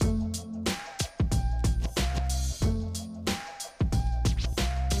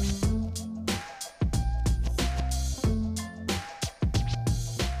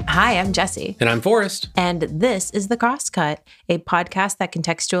Hi, I'm Jesse. And I'm Forrest. And this is The Crosscut, a podcast that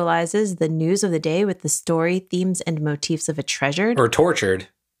contextualizes the news of the day with the story, themes, and motifs of a treasured or tortured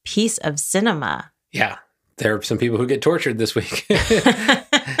piece of cinema. Yeah, there are some people who get tortured this week.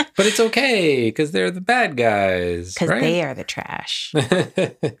 But it's okay, because they're the bad guys. Because right? they are the trash.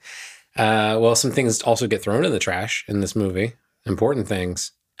 Well, some things also get thrown in the trash in this movie. Important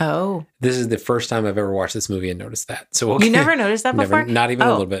things. Oh. This is the first time I've ever watched this movie and noticed that. So You never noticed that before? Not even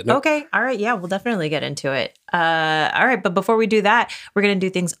a little bit. Nope. Okay. All right. Yeah, we'll definitely get into it. All right. But before we do that, we're going to do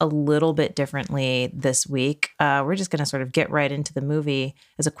things a little bit differently this week. We're just going to sort of get right into the movie.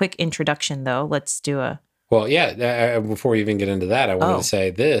 As a quick introduction, though, let's do a... Well, yeah. Before we even get into that, I wanted to say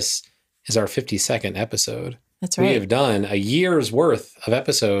this is our 52nd episode. That's right. We have done a year's worth of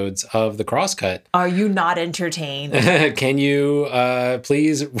episodes of The Crosscut. Are you not entertained? Can you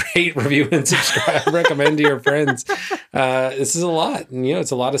please rate, review, and subscribe? Recommend to your friends. This is a lot. And,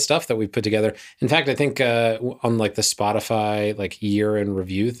 it's a lot of stuff that we've put together. In fact, I think on like the Spotify year in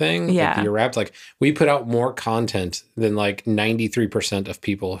review thing, yeah. Year Wrapped, we put out more content than 93% of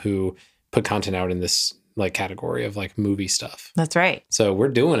people who put content out in this category of movie stuff. That's right. So we're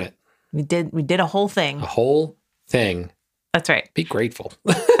doing it. We did a whole thing. A whole thing. That's right. Be grateful.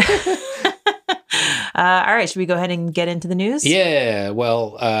 All right. Should we go ahead and get into the news? Yeah.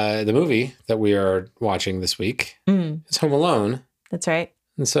 Well, the movie that we are watching this week is Home Alone. That's right.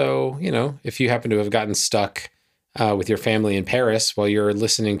 And so, if you happen to have gotten stuck with your family in Paris while you're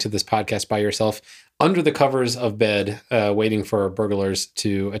listening to this podcast by yourself under the covers of bed, waiting for burglars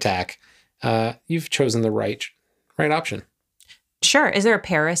to attack, you've chosen the right option. Sure. Is there a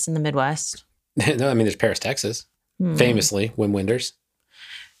Paris in the Midwest? No, I mean, there's Paris, Texas. Famously, Wim Wenders.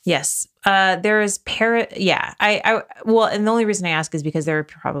 Yes. There is Paris. Yeah. Well, and the only reason I ask is because there are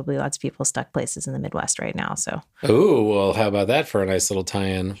probably lots of people stuck places in the Midwest right now. So. Oh, well, how about that for a nice little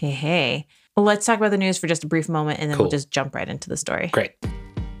tie-in? Hey. Well, let's talk about the news for just a brief moment, and then we'll just jump right into the story. Great.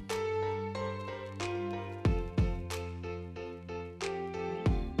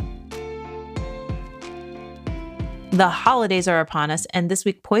 The holidays are upon us, and this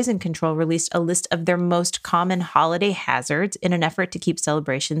week Poison Control released a list of their most common holiday hazards in an effort to keep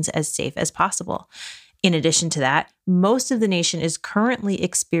celebrations as safe as possible. In addition to that, most of the nation is currently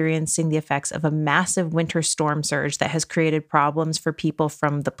experiencing the effects of a massive winter storm surge that has created problems for people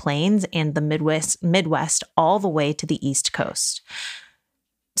from the plains and the Midwest all the way to the East Coast.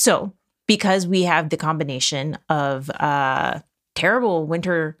 So, because we have the combination of terrible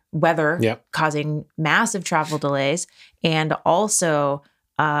winter weather causing massive travel delays, and also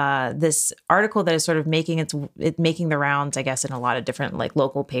this article that is sort of making the rounds, I guess, in a lot of different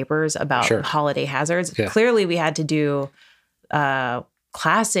local papers about holiday hazards. Yeah. Clearly, we had to do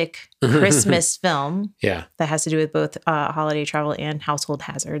classic Christmas film that has to do with both holiday travel and household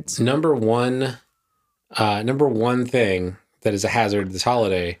hazards. Number one thing that is a hazard this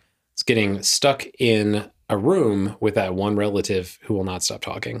holiday is getting stuck in a room with that one relative who will not stop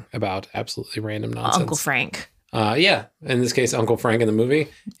talking about absolutely random nonsense. Uncle Frank. Yeah. In this case, Uncle Frank in the movie.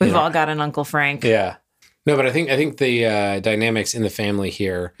 We've all got an Uncle Frank. Yeah. No, but I think the dynamics in the family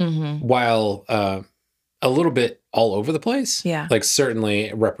here, while a little bit all over the place,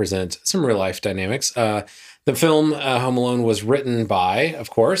 certainly represent some real life dynamics. The film Home Alone was written by, of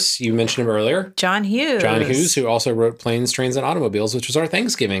course, you mentioned him earlier, John Hughes, who also wrote Planes, Trains, and Automobiles, which was our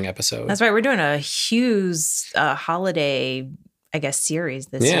Thanksgiving episode. That's right. We're doing a Hughes holiday, I guess, series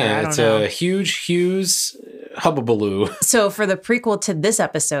this year. Yeah, it's a huge Hughes hubbubaloo. So for the prequel to this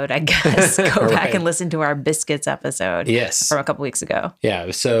episode, I guess, go back and listen to our Biscuits episode. Yes. From a couple weeks ago. Yeah,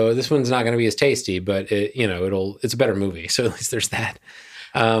 so this one's not going to be as tasty, but it's a better movie. So at least there's that.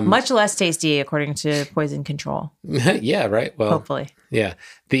 Much less tasty, according to Poison Control. Yeah, right. Well, hopefully. Yeah.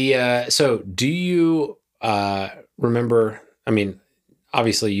 So do you remember? I mean,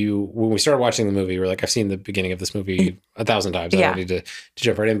 obviously, when we started watching the movie, you were like, I've seen the beginning of this movie 1,000 times. I don't need to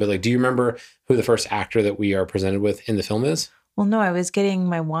jump right in. But do you remember who the first actor that we are presented with in the film is? Well, no, I was getting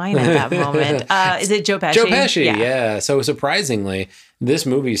my wine at that moment. Is it Joe Pesci? Joe Pesci, yeah. So surprisingly, this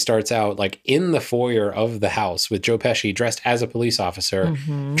movie starts out in the foyer of the house with Joe Pesci dressed as a police officer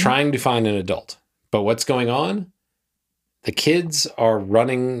trying to find an adult. But what's going on? The kids are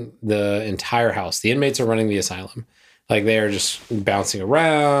running the entire house. The inmates are running the asylum. They are just bouncing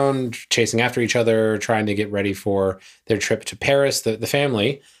around, chasing after each other, trying to get ready for their trip to Paris. The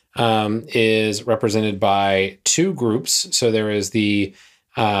family is represented by two groups. So there is the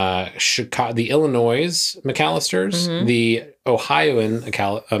Illinois McAllisters, the Ohioan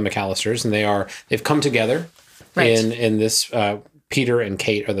McAllisters, and they've come together in this. Peter and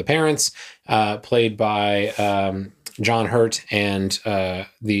Kate are the parents, played by John Hurt and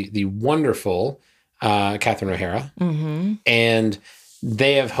the wonderful Catherine O'Hara. Mm-hmm. And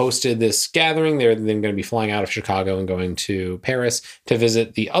they have hosted this gathering. They're then going to be flying out of Chicago and going to Paris to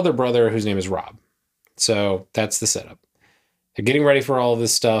visit the other brother, whose name is Rob. So that's the setup. They're getting ready for all of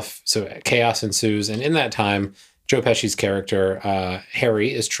this stuff. So chaos ensues. And in that time, Joe Pesci's character,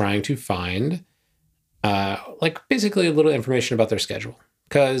 Harry, is trying to find basically a little information about their schedule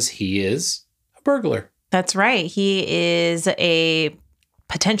because he is a burglar. That's right. He is a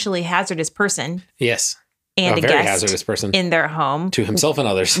potentially hazardous person. Yes. And a very guest hazardous person in their home. To himself and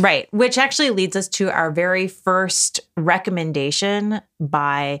others. Right. Which actually leads us to our very first recommendation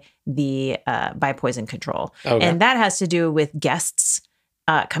by by Poison Control. Okay. And that has to do with guests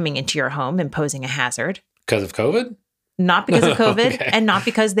coming into your home and posing a hazard. Because of COVID? Not because of COVID Okay. and not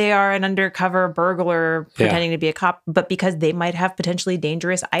because they are an undercover burglar pretending to be a cop, but because they might have potentially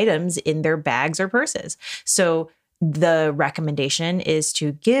dangerous items in their bags or purses. So the recommendation is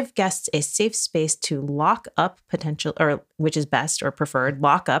to give guests a safe space to lock up which is best or preferred,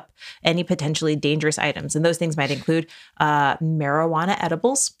 lock up any potentially dangerous items. And those things might include marijuana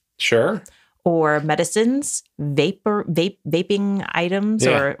edibles. Sure. Or medicines, vaping items,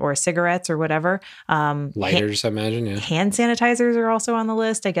 or cigarettes or whatever. Lighters, I imagine, yeah. Hand sanitizers are also on the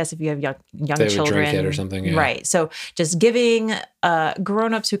list, I guess, if you have young they children. would drink it or something, yeah. Right. So just giving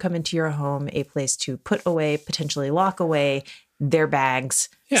grown-ups who come into your home a place to put away, potentially lock away their bags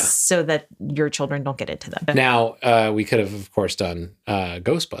so that your children don't get into them. Now, we could have, of course, done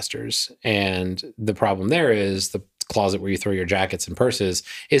Ghostbusters. And the problem there is the closet where you throw your jackets and purses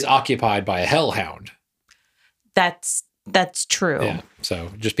is occupied by a hellhound. That's true. Yeah. So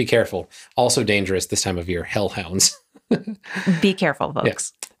just be careful. Also dangerous this time of year, hellhounds. Be careful,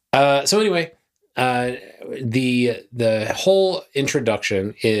 folks. Yeah. So anyway, the whole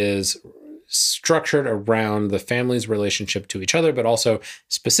introduction is structured around the family's relationship to each other, but also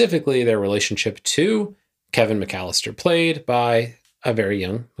specifically their relationship to Kevin McAllister, played by a very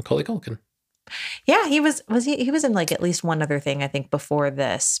young Macaulay Culkin. Yeah, he was in like at least one other thing, I think, before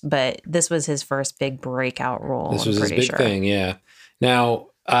this, but this was his first big breakout role. This was his big thing, yeah. Now,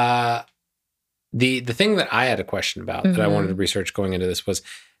 the thing that I had a question about that I wanted to research going into this was,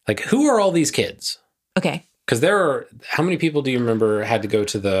 like, who are all these kids? Okay. Because how many people do you remember had to go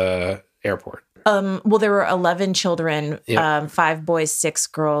to the airport? Well, there were 11 children, Yep. 5 boys, 6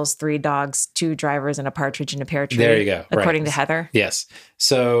 girls, 3 dogs, 2 drivers, and a partridge in a pear tree. There you go. According right. to Heather. Yes.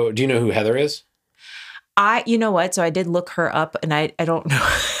 So do you know who Heather is? You know what? So I did look her up, and I don't know.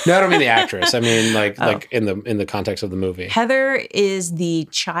 No, I don't mean the actress. I mean like in the context of the movie. Heather is the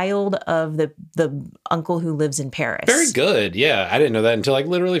child of the uncle who lives in Paris. Very good. Yeah, I didn't know that until like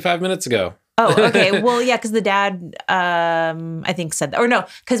literally 5 minutes ago. Oh, okay. Well, yeah, because the dad, I think said that. Or no,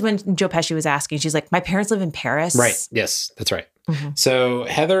 because when Joe Pesci was asking, she's like, my parents live in Paris. Right. Yes, that's right. Mm-hmm. So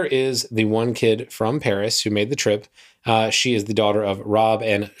Heather is the one kid from Paris who made the trip. She is the daughter of Rob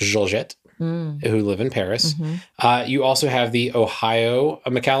and Georgette, who live in Paris. Mm-hmm. You also have the Ohio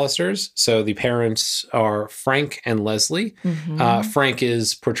McAllisters. So the parents are Frank and Leslie. Mm-hmm. Frank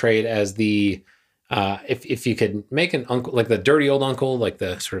is portrayed as the, if you could make an uncle, like the dirty old uncle, like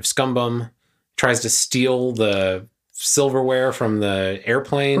the sort of scumbum, tries to steal the silverware from the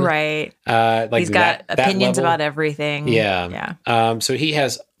airplane. Right. Like he's got that opinions level. about everything. Yeah. So he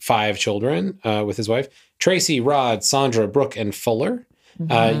has 5 children with his wife, Tracy, Rod, Sandra, Brooke, and Fuller.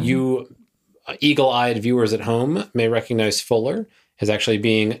 Mm-hmm. You eagle-eyed viewers at home may recognize Fuller as actually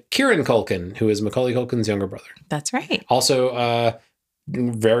being Kieran Culkin, who is Macaulay Culkin's younger brother. That's right. Also,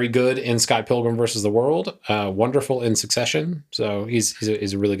 very good in Scott Pilgrim versus the World. Wonderful in Succession. So he's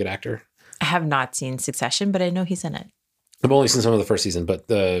a really good actor. I have not seen Succession, but I know he's in it. I've only seen some of the first season, but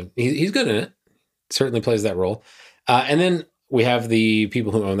he's good in it. Certainly plays that role. And then we have the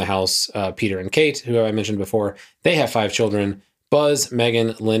people who own the house, Peter and Kate, who I mentioned before. They have 5 children: Buzz,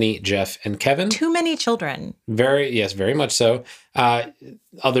 Megan, Lenny, Jeff, and Kevin. Too many children. Very much so.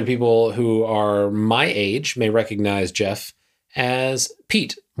 Other people who are my age may recognize Jeff as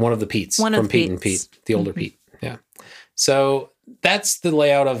Pete, one of the Petes from Pete and Pete, the older Pete. Yeah. So that's the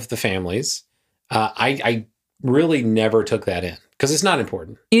layout of the families. I really never took that in because it's not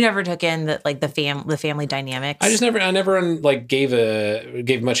important. You never took in the family dynamics. I never like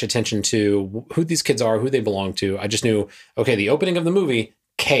gave much attention to who these kids are, who they belong to. I just knew, okay, the opening of the movie,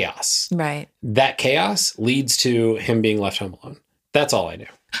 chaos. Right. That chaos leads to him being left home alone. That's all I knew.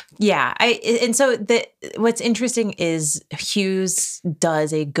 Yeah, and so what's interesting is Hughes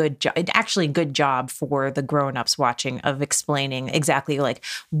does a good job, actually good job for the grown-ups watching, of explaining exactly like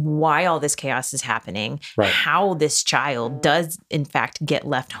why all this chaos is happening, Right. how this child does in fact get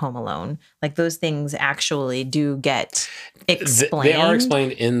left home alone. Like those things actually do get explained. They are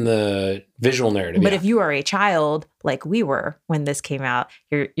explained in the visual narrative. But if you are a child like we were when this came out,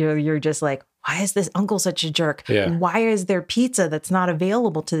 you're just like, why is this uncle such a jerk? Yeah. Why is there pizza that's not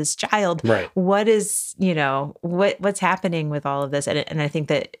available to this child? Right. What is, what's happening with all of this? And I think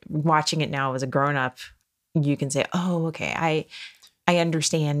that watching it now as a grown up, you can say, oh, okay, I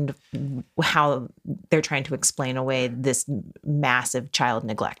understand how they're trying to explain away this massive child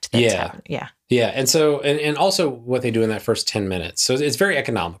neglect that's happening. Yeah. Yeah. And so, and also what they do in that first 10 minutes. So it's very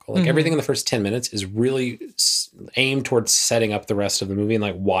economical. Like everything in the first 10 minutes is really aimed towards setting up the rest of the movie and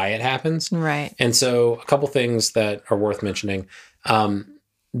like why it happens. Right. And so a couple things that are worth mentioning.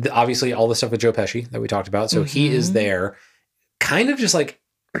 Obviously all the stuff with Joe Pesci that we talked about. So he is there kind of just like,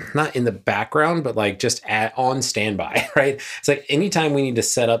 not in the background, but like just on standby, right? It's like anytime we need to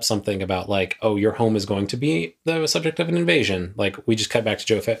set up something about like, oh, your home is going to be the subject of an invasion. Like we just cut back to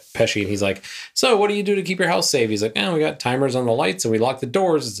Joe Pesci and he's like, so what do you do to keep your house safe? He's like, we got timers on the lights and we lock the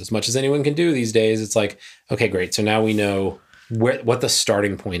doors. It's as much as anyone can do these days. It's like, okay, great. So now we know what the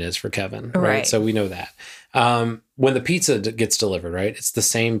starting point is for Kevin, right? So we know that. When the pizza gets delivered, right? It's the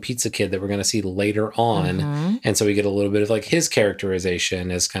same pizza kid that we're going to see later on. And so we get a little bit of like his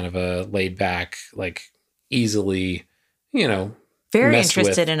characterization as kind of a laid back, like easily, very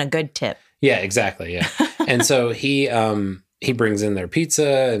interested in a good tip. Yeah, exactly. Yeah. And so he brings in their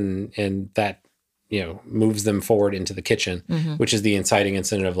pizza and that, moves them forward into the kitchen, which is the inciting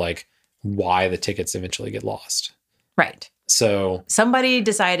incident of like why the tickets eventually get lost. Right. So somebody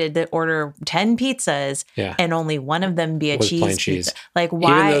decided to order 10 pizzas and only one of them be a cheese pizza. Like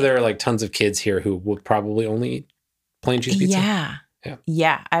why? Even though there are like tons of kids here who would probably only eat plain cheese pizza.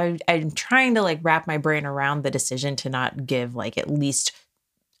 Yeah. I'm trying to like wrap my brain around the decision to not give like at least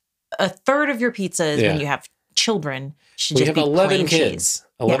a third of your pizzas when you have children. We have 11 kids.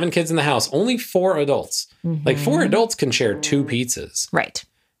 11 kids in the house. Only 4 adults. Like 4 adults can share 2 pizzas. Right.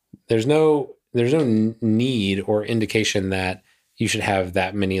 There's no need or indication that you should have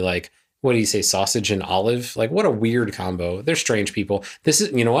that many, like, what do you say, sausage and olive? Like, what a weird combo. They're strange people. This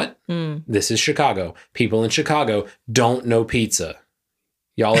is, you know what? This is Chicago. People in Chicago don't know pizza.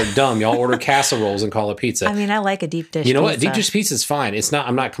 Y'all are dumb. Y'all order casseroles and call it pizza. I mean, I like a deep dish pizza. You know what? pizza. Deep dish pizza is fine.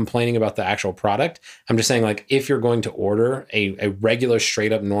 I'm not complaining about the actual product. I'm just saying, like, if you're going to order a regular,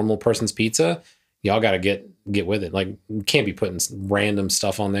 straight up normal person's pizza, y'all got to get with it. Like, you can't be putting random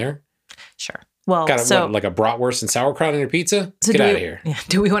stuff on there. Sure. Well, like a bratwurst and sauerkraut on your pizza? So get out of here. Yeah.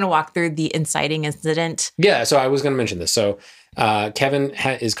 Do we want to walk through the inciting incident? Yeah. So I was going to mention this. So Kevin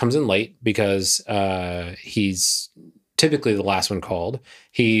comes in late because he's typically the last one called.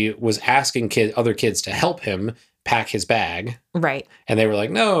 He was asking other kids to help him pack his bag. Right. And they were like,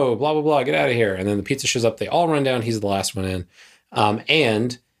 no, blah, blah, blah, get out of here. And then the pizza shows up. They all run down. He's the last one in.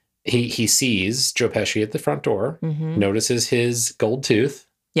 And he sees Joe Pesci at the front door, notices his gold tooth.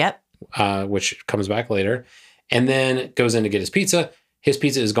 Yep. Which comes back later, and then goes in to get his pizza. His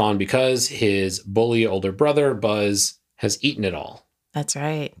pizza is gone because his bully older brother, Buzz, has eaten it all. That's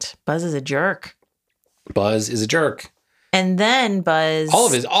right. Buzz is a jerk. Buzz is a jerk. And then Buzz...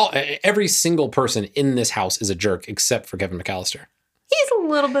 every single person in this house is a jerk except for Kevin McAllister. He's a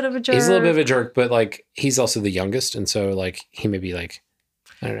little bit of a jerk. He's a little bit of a jerk, but like he's also the youngest, and so like he may be like,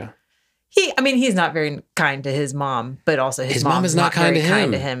 I don't know. He's not very kind to his mom, but also his mom is not kind to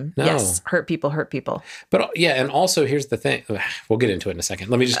him. No. Yes, hurt people. But yeah, and also here's the thing. We'll get into it in a second.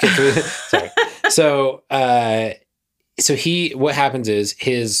 Let me just get through it. Sorry. So, what happens is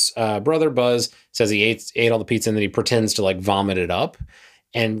his brother Buzz says he ate all the pizza and then he pretends to like vomit it up,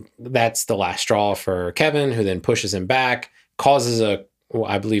 and that's the last straw for Kevin, who then pushes him back, causes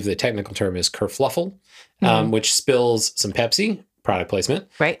I believe the technical term is kerfluffle, which spills some Pepsi. Product placement,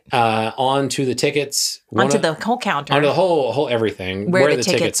 right? Onto the tickets, onto the whole counter, onto the whole everything, where the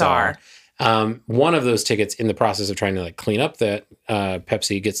tickets are. One of those tickets, in the process of trying to like clean up that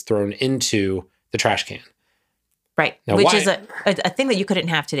Pepsi, gets thrown into the trash can. Right, now, which is a thing that you couldn't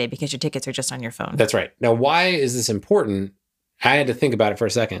have today because your tickets are just on your phone. That's right. Now, why is this important? I had to think about it for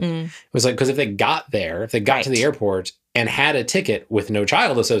a second. It was like, because if they got to the airport and had a ticket with no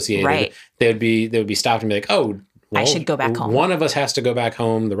child associated, they would be stopped and be like, oh, I should go back home. One of us has to go back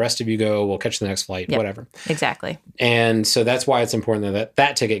home. The rest of you go. We'll catch the next flight, whatever. Exactly. And so that's why it's important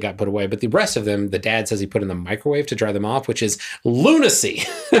that ticket got put away. But the rest of them, the dad says he put in the microwave to dry them off, which is lunacy.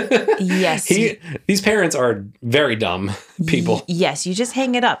 Yes. These parents are very dumb people. Yes, you just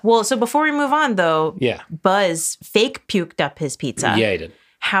hang it up. Well, so before we move on, though, Buzz fake puked up his pizza. Yeah, he did.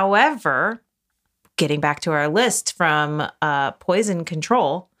 However, getting back to our list from Poison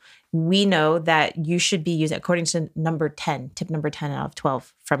Control, we know that you should be using, according to tip number 10 out of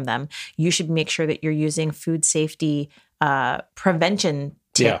 12 from them, you should make sure that you're using food safety prevention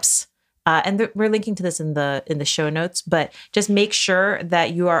tips. And we're linking to this in the show notes, but just make sure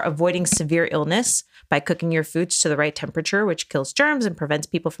that you are avoiding severe illness by cooking your foods to the right temperature, which kills germs and prevents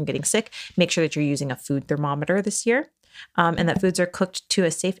people from getting sick. Make sure that you're using a food thermometer this year, and that foods are cooked to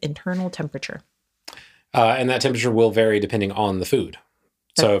a safe internal temperature. And that temperature will vary depending on the food.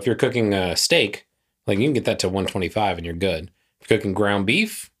 So if you're cooking a steak, like you can get that to 125 and you're good. If you're cooking ground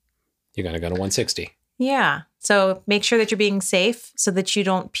beef, you're going to go to 160. Yeah. So make sure that you're being safe so that you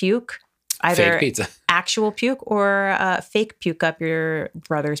don't puke. Either fake pizza. Actual puke or fake puke up your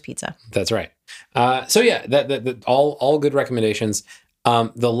brother's pizza. That's right. So yeah, that all good recommendations.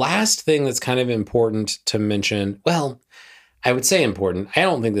 The last thing that's kind of important to mention, well, I would say important. I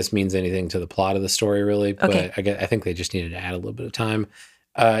don't think this means anything to the plot of the story, really, but I think they just needed to add a little bit of time.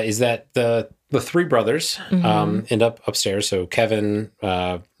 Is that the three brothers end up upstairs? So Kevin,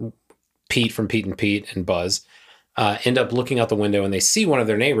 Pete from Pete and Pete, and Buzz end up looking out the window, and they see one of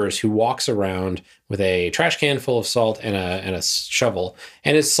their neighbors who walks around with a trash can full of salt and a shovel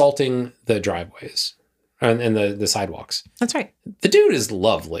and is salting the driveways and the sidewalks. That's right. The dude is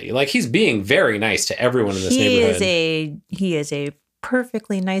lovely. Like, he's being very nice to everyone in this neighborhood. He is a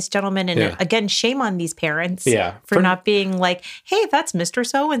perfectly nice gentleman. And again, shame on these parents for not being like, hey, that's Mr.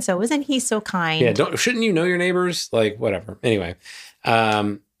 So-and-so. Isn't he so kind? Yeah, shouldn't you know your neighbors? Like, whatever. Anyway,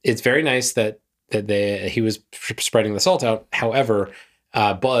 it's very nice that he was spreading the salt out. However,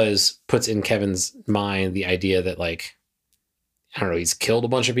 Buzz puts in Kevin's mind the idea that, like, I don't know, he's killed a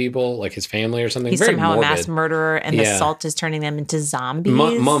bunch of people, like his family or something. He's very somehow morbid. a mass murderer, and the salt is turning them into zombies.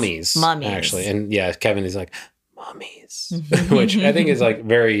 Mummies, actually. And Kevin is like, mummies, which I think is like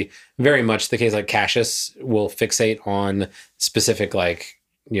very, very much the case. Like, Cassius will fixate on specific, like,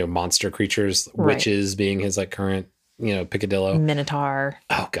 monster creatures, witches being his like current, picadillo. Minotaur.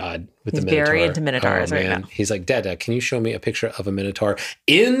 Oh God, he's the Minotaur. Very into Minotaurs right now. He's like, Dada, can you show me a picture of a Minotaur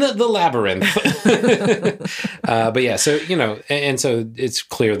in the labyrinth? But yeah, so and so it's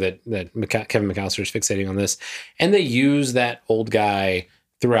clear that Kevin McAllister is fixating on this, and they use that old guy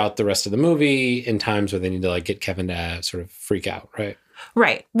throughout the rest of the movie in times where they need to like get Kevin to sort of freak out, right?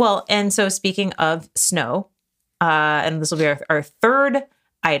 Right. Well, and so speaking of snow, and this will be our third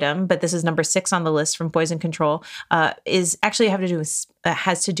item, but this is number 6 on the list from Poison Control, is actually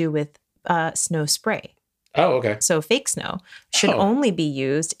has to do with snow spray. Oh, okay. So fake snow should only be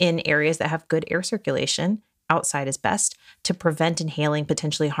used in areas that have good air circulation. Outside is best to prevent inhaling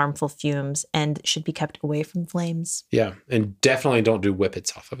potentially harmful fumes, and should be kept away from flames. Yeah, and definitely don't do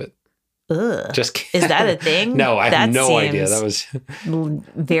whippets off of it. Ugh. Just kidding. Is that a thing? No, I have no idea. That was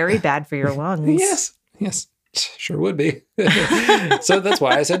very bad for your lungs. Yes. Sure would be. So that's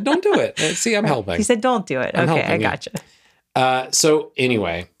why I said don't do it. See, I'm helping. He said don't do it. Okay, I gotcha. So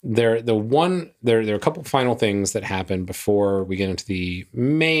anyway, there are a couple final things that happen before we get into the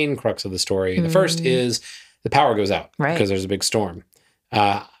main crux of the story. The first is the power goes out because there's a big storm.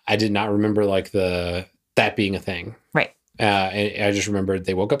 I did not remember like that being a thing. Right. And I just remembered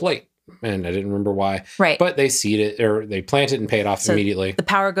they woke up late. And I didn't remember why. Right. But they seed it, or they plant it and pay it off immediately. The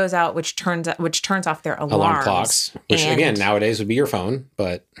power goes out, which turns off their alarm clocks, which again nowadays would be your phone,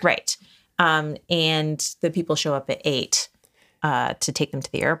 but right. And the people show up at 8 to take them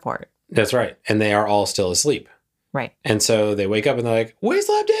to the airport. That's right, and they are all still asleep. Right. And so they wake up and they're like, "We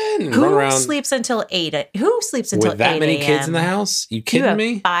slept in." And run around. Who sleeps until 8? Who sleeps until 8 with that many kids in the house? You kidding me?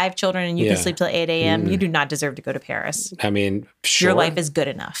 You have 5 children and you can sleep till 8 a.m. You do not deserve to go to Paris. I mean, sure. Your life is good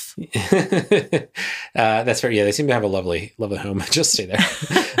enough. That's fair. Yeah, they seem to have a lovely home. Just stay there.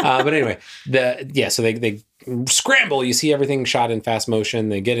 But anyway, so they scramble. You see everything shot in fast motion.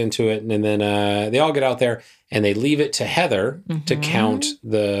 They get into it, and then they all get out there and they leave it to Heather to count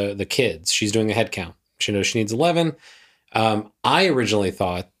the kids. She's doing a head count. She knows she needs 11. I originally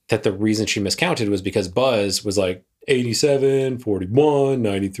thought that the reason she miscounted was because Buzz was like 87, 41,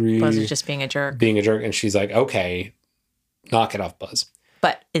 93. Buzz was just being a jerk. And she's like, okay, knock it off, Buzz.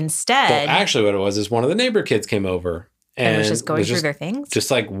 But instead... actually what it was is one of the neighbor kids came over. And was just going through their things?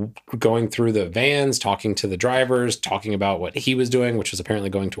 Just like going through the vans, talking to the drivers, talking about what he was doing, which was apparently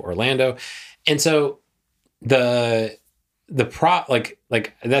going to Orlando. And so the prop, like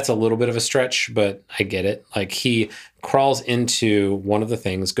that's a little bit of a stretch, but I get it. Like he crawls into one of the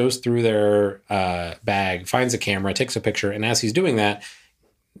things, goes through their bag, finds a camera, takes a picture, and as he's doing that,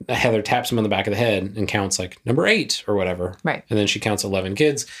 Heather taps him on the back of the head and counts like number 8 or whatever. Right. And then she counts 11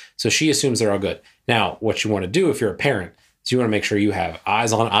 kids. So she assumes they're all good. Now, what you want to do if you're a parent is you want to make sure you have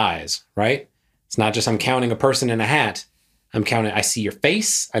eyes on eyes, right? It's not just I'm counting a person in a hat. I'm counting, I see your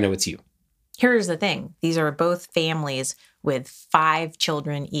face. I know it's you. Here's the thing. These are both families with 5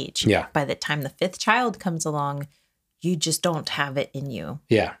 children each. Yeah. By the time the 5th child comes along, you just don't have it in you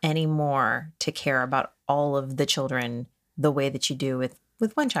anymore to care about all of the children the way that you do with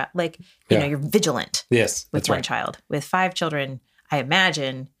one child. Like, you know, you're vigilant. Yes, with one child. With 5 children, I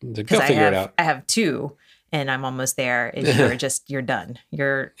imagine, because I have 2 and I'm almost there, you're done.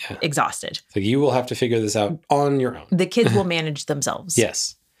 You're exhausted. So you will have to figure this out on your own. The kids will manage themselves.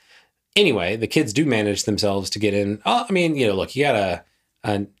 Yes. Anyway, the kids do manage themselves to get in. Oh, I mean, you know, look, you got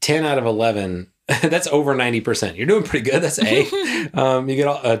a 10 out of 11. That's over 90%. You're doing pretty good. That's A. You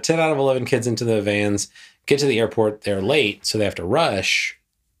get a 10 out of 11 kids into the vans, get to the airport. They're late, so they have to rush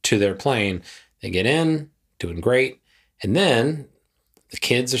to their plane. They get in, doing great. And then the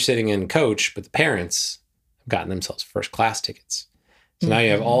kids are sitting in coach, but the parents have gotten themselves first class tickets. So now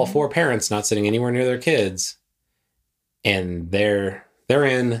you have all 4 parents not sitting anywhere near their kids. And they're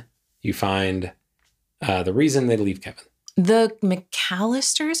in. You find the reason they leave Kevin. The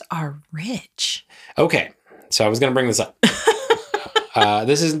McAllisters are rich. Okay, so I was going to bring this up.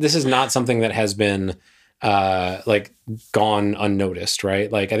 This is not something that has been like gone unnoticed,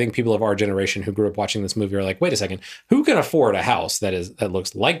 right? Like I think people of our generation who grew up watching this movie are like, wait a second, who can afford a house that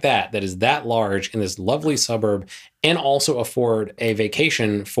looks like that is that large in this lovely suburb, and also afford a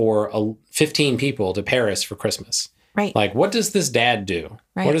vacation for 15 people to Paris for Christmas? Right. Like, what does this dad do?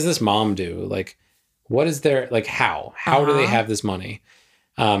 Right. What does this mom do? Like, what is their, like, how do they have this money?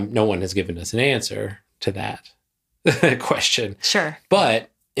 No one has given us an answer to that question. Sure.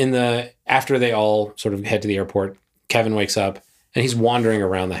 But after they all sort of head to the airport, Kevin wakes up and he's wandering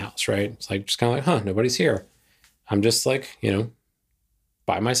around the house, right? It's like, just kind of like, nobody's here. I'm just like,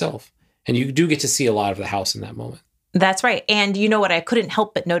 by myself. And you do get to see a lot of the house in that moment. That's right. And you know what I couldn't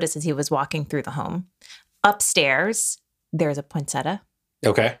help but notice as he was walking through the home? Upstairs, there's a poinsettia.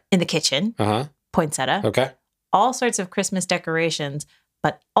 Okay. In the kitchen. Poinsettia. Okay. All sorts of Christmas decorations,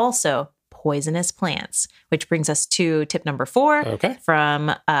 but also poisonous plants, which brings us to tip number 4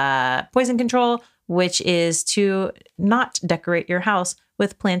 from Poison Control, which is to not decorate your house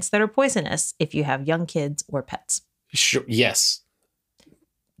with plants that are poisonous if you have young kids or pets. Sure. Yes.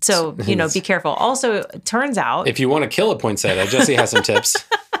 So, be careful. Also, it turns out, if you want to kill a poinsettia, Jesse has some tips.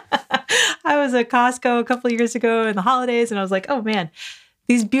 I was at Costco a couple of years ago in the holidays, and I was like, oh man,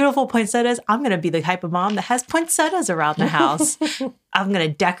 these beautiful poinsettias. I'm going to be the type of mom that has poinsettias around the house. I'm going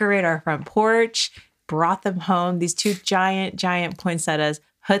to decorate our front porch, brought them home, these 2 giant poinsettias,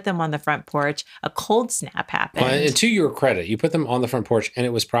 put them on the front porch. A cold snap happened. Well, and to your credit, you put them on the front porch and it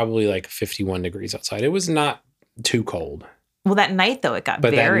was probably like 51 degrees outside. It was not too cold. Well, that night, though, it got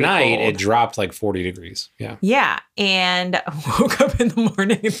very cold. But that night, it dropped like 40 degrees. Yeah. Yeah. And I woke up in the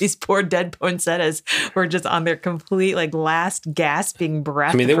morning and these poor dead poinsettias were just on their complete, like, last gasping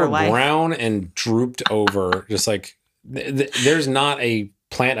breath. I mean, they were brown and drooped over. Just like, there's not a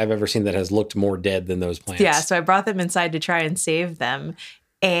plant I've ever seen that has looked more dead than those plants. Yeah. So I brought them inside to try and save them.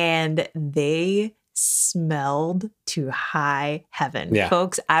 And they smelled to high heaven. Yeah.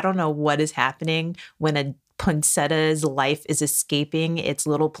 Folks, I don't know what is happening when a poinsettia's life is escaping its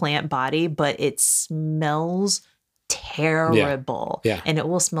little plant body, but it smells terrible. Yeah. And it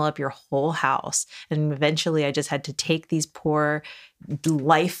will smell up your whole house. And eventually I just had to take these poor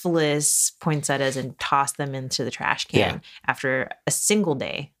lifeless poinsettias and toss them into the trash can after a single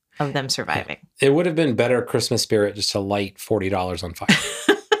day of them surviving. Yeah. It would have been better Christmas spirit just to light $40 on fire.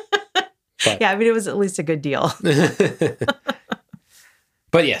 Yeah, I mean, it was at least a good deal.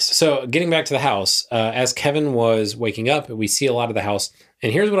 But yes, so getting back to the house, as Kevin was waking up, we see a lot of the house.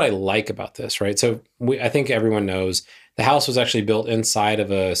 And here's what I like about this, right? So I think everyone knows the house was actually built inside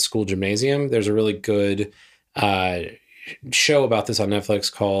of a school gymnasium. There's a really good show about this on Netflix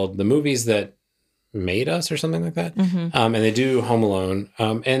called The Movies That Made Us or something like that. Mm-hmm. And they do Home Alone.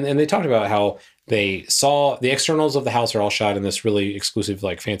 And they talked about how they saw the externals of the house are all shot in this really exclusive,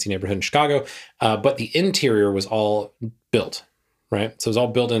 like fancy neighborhood in Chicago. But the interior was all built. Right. So it was all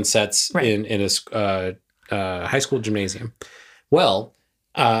built-in sets in a high school gymnasium. Well,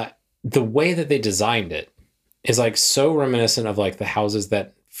 the way that they designed it is like so reminiscent of like the houses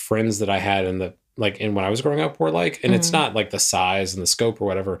that friends that I had in the like in when I was growing up were like. And it's not like the size and the scope or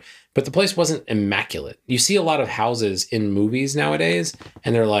whatever, but the place wasn't immaculate. You see a lot of houses in movies nowadays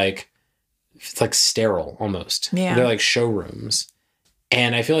and they're like, it's like sterile almost. Yeah. They're like showrooms.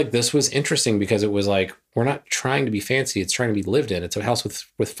 And I feel like this was interesting because it was like, we're not trying to be fancy. It's trying to be lived in. It's a house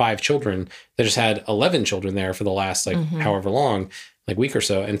with 5 children that just had 11 children there for the last like however long, like week or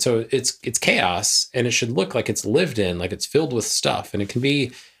so. And so it's chaos and it should look like it's lived in, like it's filled with stuff. And it can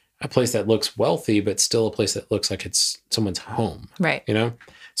be a place that looks wealthy, but still a place that looks like it's someone's home. Right. You know?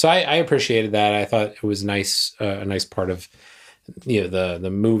 So I appreciated that. I thought it was nice, a nice part of, you know,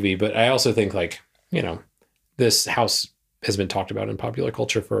 the movie. But I also think like, you know, this house has been talked about in popular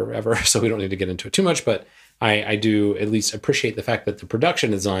culture forever, so we don't need to get into it too much, but I do at least appreciate the fact that the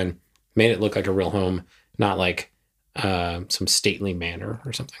production design made it look like a real home, not like some stately manor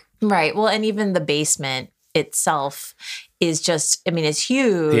or something. Right. Well, and even the basement itself is just, I mean, it's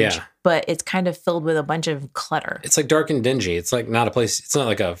huge, but it's kind of filled with a bunch of clutter. It's like dark and dingy. It's like not a place, it's not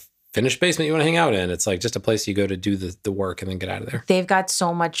like a finished basement you want to hang out in. It's like just a place you go to do the work and then get out of there. They've got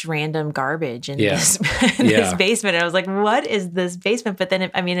so much random garbage in this basement. And I was like, what is this basement? But then,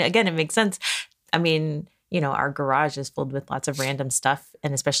 again, it makes sense. I mean, you know, our garage is filled with lots of random stuff.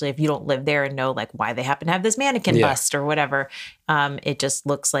 And especially if you don't live there and know like why they happen to have this mannequin bust or whatever, it just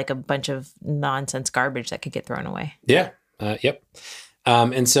looks like a bunch of nonsense garbage that could get thrown away. Yeah. Yep.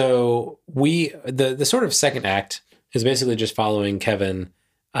 And so the sort of second act is basically just following Kevin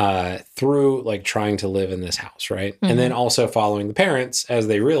through like trying to live in this house, right? And then also following the parents as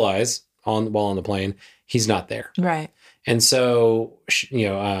they realize while on the plane, he's not there. Right. And so, you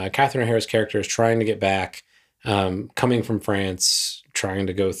know, Catherine O'Hara's character is trying to get back, coming from France, trying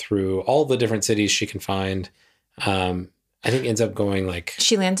to go through all the different cities she can find. I think ends up going like...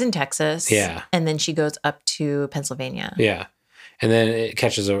 She lands in Texas. Yeah. And then she goes up to Pennsylvania. Yeah. And then it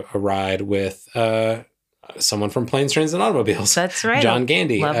catches a ride with... someone from Planes, Trains, and Automobiles. That's right. John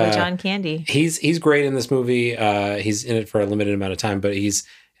Candy. Lovely John Candy. He's great in this movie. He's in it for a limited amount of time, but he's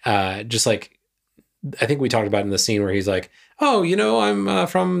just like, I think we talked about in the scene where he's like, oh, you know, I'm I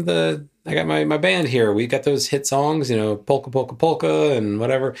got my band here. We got those hit songs, you know, Polka, Polka, Polka, and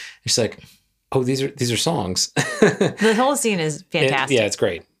whatever. And she's like, oh, these are songs. The whole scene is fantastic. It's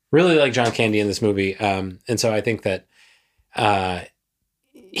great. Really like John Candy in this movie. And so I think that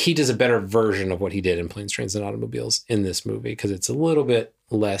he does a better version of what he did in Planes, Trains, and Automobiles in this movie because it's a little bit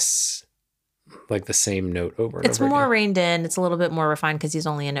less like the same note over and over again. It's more reined in. It's a little bit more refined because he's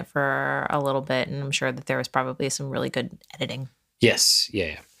only in it for a little bit, and I'm sure that there was probably some really good editing. Yes,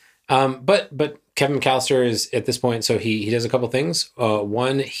 yeah. But Kevin McAllister is at this point, so he does a couple things.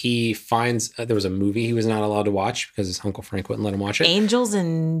 One, he finds there was a movie he was not allowed to watch because his Uncle Frank wouldn't let him watch it. Angels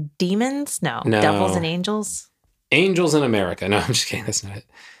and Demons? No. Devils and Angels? Angels in America. No, I'm just kidding. That's not it.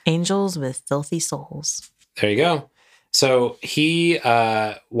 Angels with Filthy Souls. There you go. So he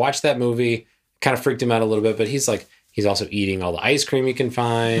watched that movie, kind of freaked him out a little bit, but he's also eating all the ice cream he can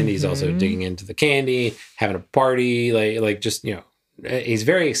find. He's also digging into the candy, having a party, like just, you know, he's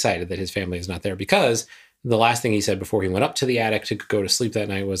very excited that his family is not there because the last thing he said before he went up to the attic to go to sleep that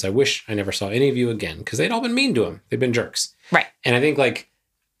night was, I wish I never saw any of you again, because they'd all been mean to him. They'd been jerks. Right. And I think like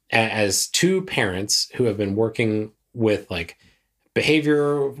as two parents who have been working with like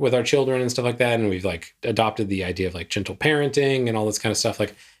behavior with our children and stuff like that, and we've like adopted the idea of like gentle parenting and all this kind of stuff,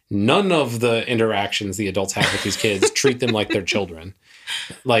 like none of the interactions the adults have with these kids treat them like they're children.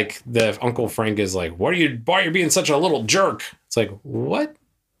 Like the Uncle Frank is like, why are you being such a little jerk? It's like, what?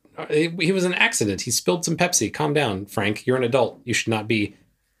 He was an accident. He spilled some Pepsi. Calm down, Frank. You're an adult. You should not be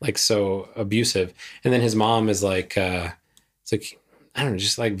like so abusive. And then his mom is like, it's like, I don't know,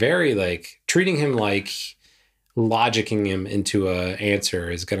 just like very like treating him like logicking him into a answer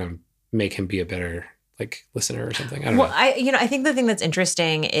is going to make him be a better like listener or something. I don't know. I think the thing that's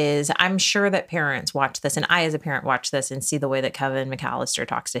interesting is I'm sure that parents watch this, and I as a parent watch this and see the way that Kevin McAllister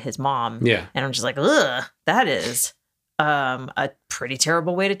talks to his mom. Yeah. And I'm just like, ugh, that is a pretty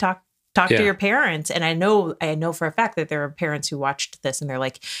terrible way to talk to your parents. And I know for a fact that there are parents who watched this and they're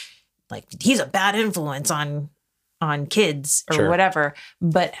like he's a bad influence on kids or whatever.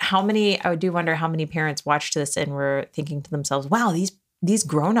 But I do wonder how many parents watched this and were thinking to themselves, wow, these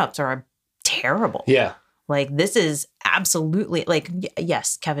grown-ups are terrible. Yeah. Like this is absolutely like,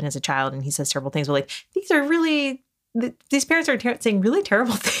 yes, Kevin is a child and he says terrible things, but like, these parents are saying really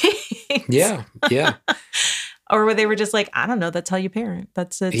terrible things. Yeah. Yeah. Or where they were just like, I don't know, that's how you parent.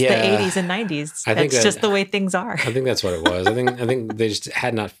 It's the 80s and 90s. It's just the way things are. I think that's what it was. I think they just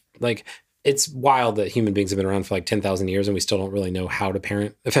had not like, it's wild that human beings have been around for like 10,000 years and we still don't really know how to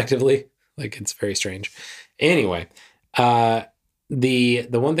parent effectively. Like it's very strange. Anyway, The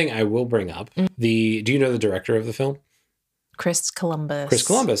one thing I will bring up, do you know the director of the film? Chris Columbus. Chris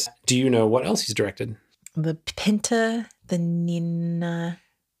Columbus. Do you know what else he's directed? The Pinta, the Nina,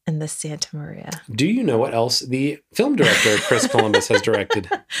 and the Santa Maria. Do you know what else the film director Chris Columbus has directed?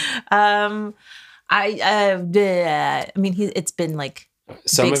 I mean, it's been like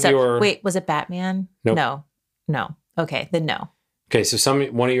some of stuff. your. Wait, was it Batman? Nope. No. Okay, then no. Okay,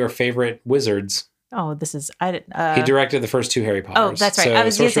 so one of your favorite wizards. Oh, this is he directed the first two Harry Potters. Oh, that's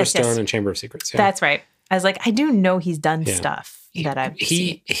right. So Sorcerer's Stone and Chamber of Secrets. Yeah. That's right. I was like, I do know he's done stuff that I've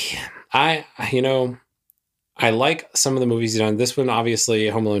seen. I like some of the movies he's done. This one, obviously,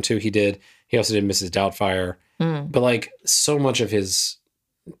 Home Alone 2, he did. He also did Mrs. Doubtfire. But like so much of his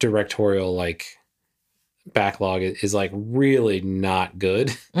directorial like backlog is like really not good.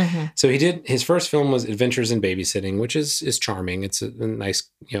 Mm-hmm. So his first film was Adventures in Babysitting, which is charming. It's a nice,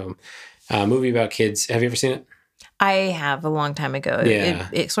 movie about kids. Have you ever seen it? I have a long time ago. Yeah.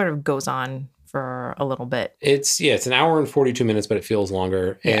 It sort of goes on for a little bit. It's an hour and 42 minutes, but it feels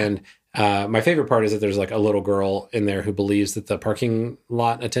longer. Yeah. And my favorite part is that there's like a little girl in there who believes that the parking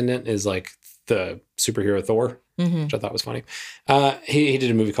lot attendant is like the superhero Thor, which I thought was funny. He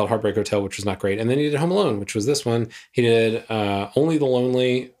did a movie called Heartbreak Hotel, which was not great. And then he did Home Alone, which was this one. He did Only the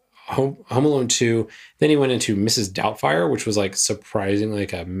Lonely, Home Alone 2. Then he went into Mrs. Doubtfire, which was like surprisingly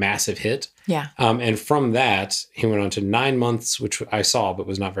like a massive hit. Yeah. And from that, he went on to 9 Months, which I saw, but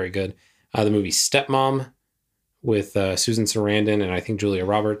was not very good. The movie Stepmom with Susan Sarandon and I think Julia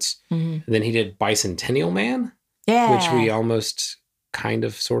Roberts. And then he did Bicentennial Man, which we almost kind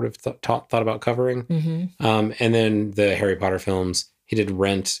of sort of thought about covering. And then the Harry Potter films. He did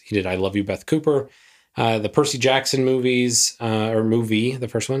Rent. He did I Love You, Beth Cooper. The Percy Jackson movies, or movie, the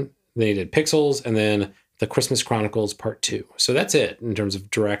first one. Then he did Pixels, and then The Christmas Chronicles Part 2. So that's it in terms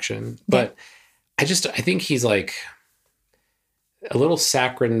of direction. But I think he's like a little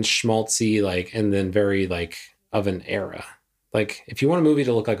saccharine, schmaltzy, like, and then very like of an era. Like if you want a movie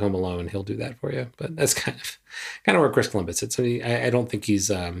to look like Home Alone, he'll do that for you. But that's kind of where Chris Columbus sits. So I don't think he's.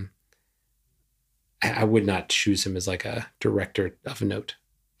 I would not choose him as like a director of note.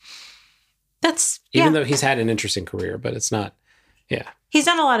 Even though he's had an interesting career, but it's not. Yeah, he's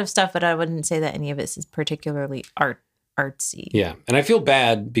done a lot of stuff, but I wouldn't say that any of it is particularly artsy. Yeah, and I feel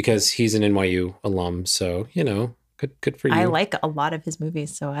bad because he's an NYU alum, so good for you. I like a lot of his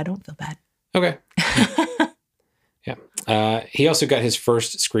movies, so I don't feel bad. Okay. Yeah. He also got his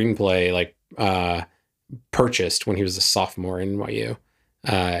first screenplay purchased when he was a sophomore in NYU.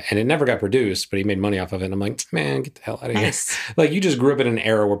 And it never got produced, but he made money off of it. And I'm like, man, get the hell out of here. Like, you just grew up in an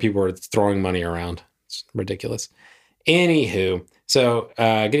era where people were throwing money around. It's ridiculous. Anywho, so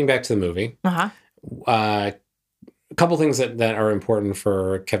getting back to the movie. A couple things that are important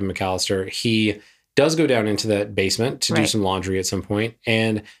for Kevin McAllister. He does go down into that basement to do some laundry at some point.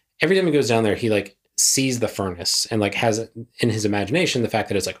 And every time he goes down there, he like sees the furnace and like has in his imagination the fact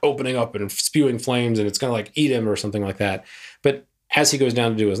that it's like opening up and spewing flames and it's going to like eat him or something like that. But as he goes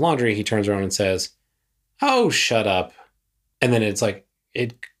down to do his laundry, he turns around and says, "Oh, shut up." And then it's like,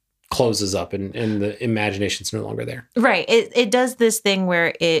 it closes up and the imagination's no longer there. Right. It does this thing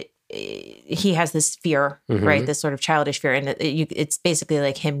where he has this fear, right? This sort of childish fear. And it's basically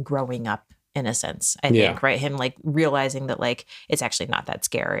like him growing up in a sense, I think, right? Him like realizing that like, it's actually not that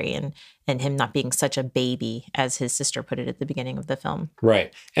scary and him not being such a baby as his sister put it at the beginning of the film.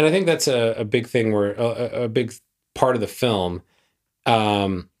 Right. And I think that's a big thing where a big part of the film,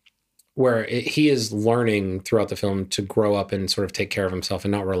 where he is learning throughout the film to grow up and sort of take care of himself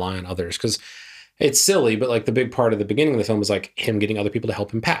and not rely on others. Because it's silly, but like the big part of the beginning of the film is like him getting other people to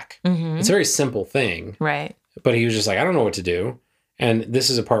help him pack. It's a very simple thing. Right. But he was just like, I don't know what to do. And this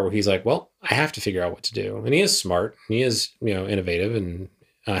is a part where he's like, well, I have to figure out what to do. And he is smart. And he is, innovative and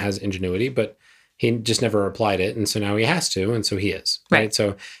has ingenuity, but he just never applied it. And so now he has to. And so he is. Right.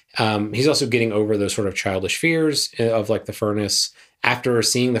 So he's also getting over those sort of childish fears of like the furnace. After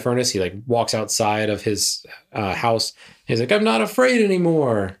seeing the furnace, he like walks outside of his house. He's like, I'm not afraid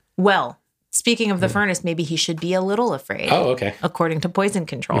anymore. Well, speaking of the furnace, maybe he should be a little afraid. Oh, okay. According to Poison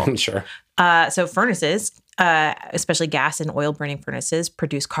Control. Sure. So furnaces, especially gas and oil burning furnaces,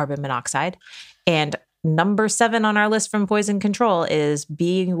 produce carbon monoxide. And number 7 on our list from Poison Control is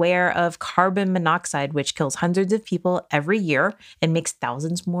beware of carbon monoxide, which kills hundreds of people every year and makes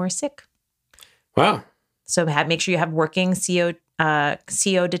thousands more sick. Wow. So make sure you have working CO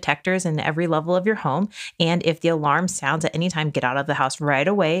detectors in every level of your home. And if the alarm sounds at any time, get out of the house right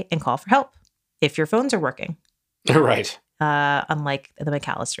away and call for help if your phones are working. Right. Unlike the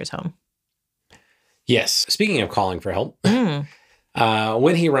McAllister's home. Yes. Speaking of calling for help,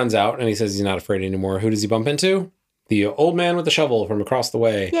 when he runs out and he says he's not afraid anymore, who does he bump into? the old man with the shovel from across the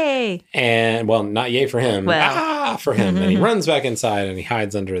way. Yay. And, well, not yay for him. Well. For him. And he runs back inside and he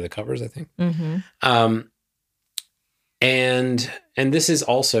hides under the covers, I think. And this is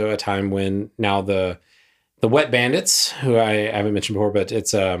also a time when now the Wet Bandits, who I haven't mentioned before, but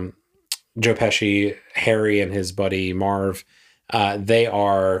it's Joe Pesci, Harry, and his buddy Marv. They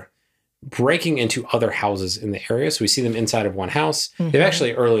are breaking into other houses in the area. So we see them inside of one house. They've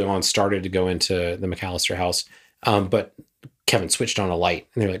actually early on started to go into the McAllister house. But Kevin switched on a light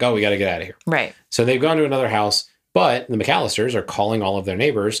and they're like, oh, we got to get out of here. Right. So they've gone to another house, but the McAllisters are calling all of their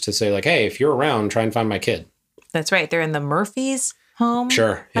neighbors to say like, hey, if you're around, try and find my kid. That's right. They're in the Murphys home.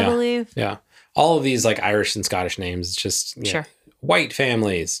 Sure. I believe. Yeah. All of these like Irish and Scottish names, it's just white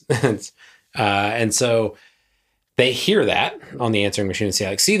families. And so they hear that on the answering machine and say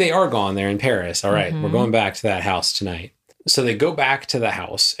like, see, they are gone. They're in Paris. All right. We're going back to that house tonight. So they go back to the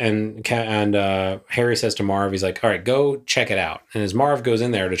house and Harry says to Marv, he's like, all right, go check it out. And as Marv goes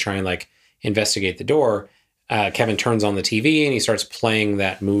in there to try and like investigate the door, Kevin turns on the TV and he starts playing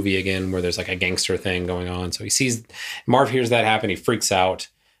that movie again where there's like a gangster thing going on. So he sees, Marv hears that happen. He freaks out.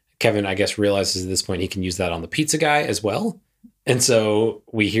 Kevin, I guess, realizes at this point he can use that on the pizza guy as well. And so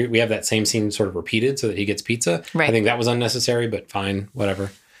we have that same scene sort of repeated so that he gets pizza. Right. I think that was unnecessary, but fine,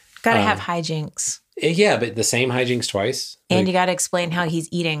 whatever. Gotta have hijinks. Yeah, but the same hijinks twice. And you got to explain how he's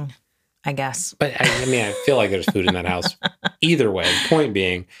eating, I guess. But I mean, I feel like there's food in that house. Either way, point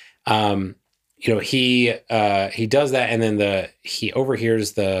being, he does that, and then he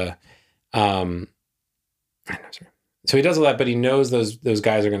overhears the. So he does all that, but he knows those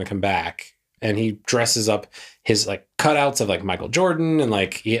guys are going to come back, and he dresses up his like cutouts of like Michael Jordan, and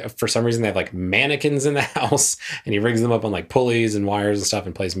like for some reason they have like mannequins in the house, and he rigs them up on like pulleys and wires and stuff,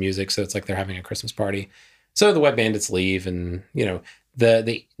 and plays music, so it's like they're having a Christmas party. So the Wet Bandits leave, and the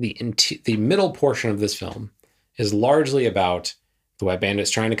middle portion of this film is largely about the Wet Bandits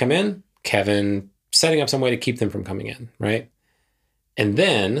trying to come in, Kevin setting up some way to keep them from coming in, right? And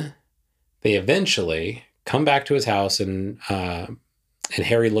then they eventually come back to his house, and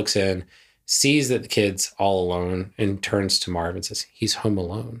Harry looks in, sees that the kid's all alone, and turns to Marv and says, he's home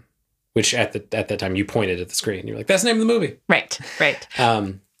alone. Which at that time you pointed at the screen. You're like, that's the name of the movie. Right.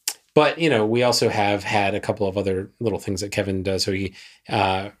 But, we also have had a couple of other little things that Kevin does. So he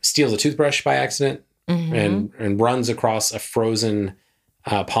steals a toothbrush by accident and runs across a frozen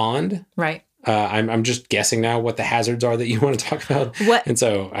pond. Right. I'm just guessing now what the hazards are that you want to talk about. What? And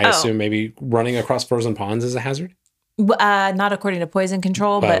so I assume maybe running across frozen ponds is a hazard? Not according to poison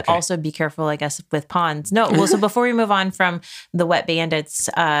control, but also be careful, I guess, with ponds. No, well, so before we move on from the Wet Bandits,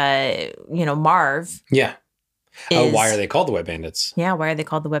 Marv. Yeah. Why are they called the Wet Bandits? Yeah, why are they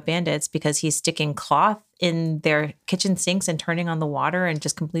called the Wet Bandits? Because he's sticking cloth in their kitchen sinks and turning on the water and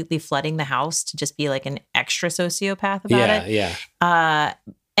just completely flooding the house to just be like an extra sociopath about it. Yeah.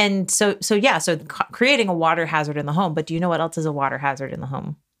 And so creating a water hazard in the home. But do you know what else is a water hazard in the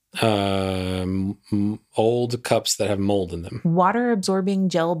home? Old cups that have mold in them. Water absorbing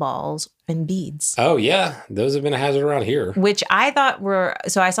gel balls and beads. Oh yeah, those have been a hazard around here. Which I thought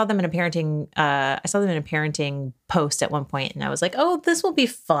I saw them in a parenting post at one point, and I was like, oh, this will be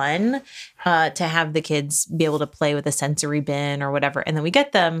fun to have the kids be able to play with a sensory bin or whatever. And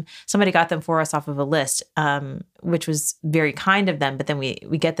then somebody got them for us off of a list, which was very kind of them. But then we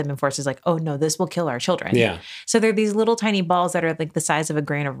get them and for us is like, oh no, this will kill our children. Yeah. So they're these little tiny balls that are like the size of a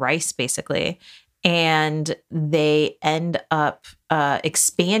grain of rice, basically. And they end up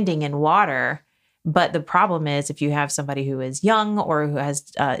expanding in water. But the problem is if you have somebody who is young or who has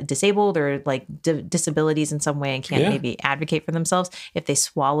disabled or like disabilities in some way and can't maybe advocate for themselves, if they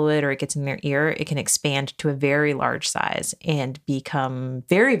swallow it or it gets in their ear, it can expand to a very large size and become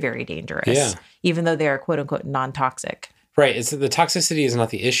very, very dangerous, even though they are quote unquote non-toxic. Right. It's the toxicity is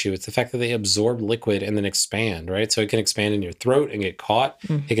not the issue. It's the fact that they absorb liquid and then expand, right? So it can expand in your throat and get caught.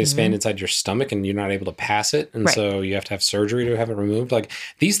 It can expand inside your stomach and you're not able to pass it. And so you have to have surgery to have it removed. Like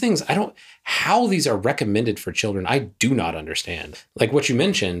these things, how these are recommended for children, I do not understand. Like what you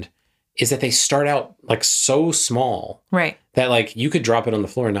mentioned is that they start out like so small. Right. That like you could drop it on the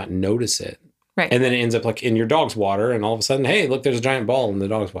floor and not notice it. Right. And then it ends up like in your dog's water and all of a sudden, hey, look, there's a giant ball in the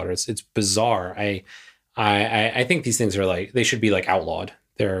dog's water. It's bizarre. I think these things are like, they should be like outlawed.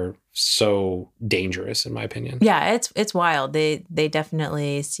 They're so dangerous in my opinion. Yeah, it's wild. They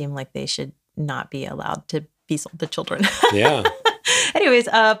definitely seem like they should not be allowed to be sold to children. Yeah. Anyways,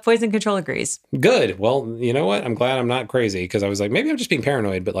 poison control agrees. Good. Well, you know what? I'm glad I'm not crazy because I was like, maybe I'm just being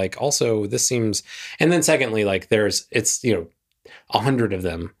paranoid, but like also this seems, and then secondly, like it's 100 of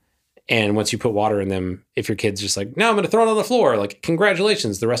them. And once you put water in them, if your kid's just like, no, I'm going to throw it on the floor, like,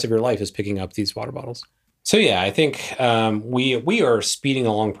 congratulations, the rest of your life is picking up these water bottles. So yeah, I think we are speeding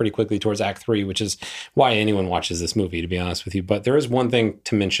along pretty quickly towards Act 3, which is why anyone watches this movie, to be honest with you. But there is one thing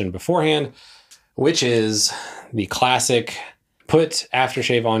to mention beforehand, which is the classic put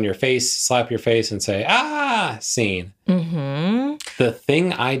aftershave on your face, slap your face, and say, ah, scene. Mm-hmm. The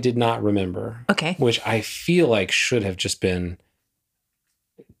thing I did not remember, Okay. which I feel like should have just been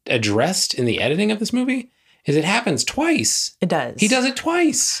addressed in the editing of this movie, is it happens twice. It does. He does it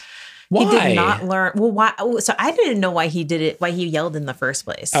twiis. Why? He did not learn. Well, why? So I didn't know why he did it, why he yelled in the first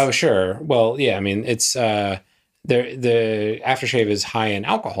place. Oh, sure. Well, yeah, I mean, it's the aftershave is high in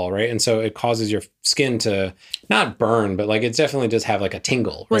alcohol, right? And so it causes your skin to not burn, but like it definitely does have like a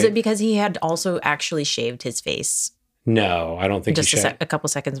tingle. Was right? it because he had also actually shaved his face? No, I don't think Just he should. a couple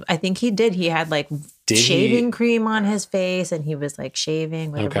seconds. I think he did. He had like Did shaving cream on his face, and he was like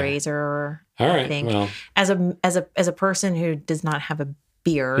shaving with Okay. a razor. All right. I think Well, as a person who does not have a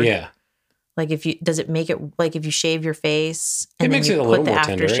beard, yeah. like if you shave your face It and then makes you it a put little the more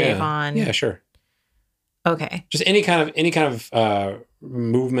tender. aftershave Yeah. on. Yeah, sure. Okay. Just any kind of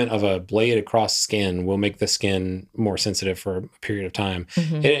movement of a blade across skin will make the skin more sensitive for a period of time.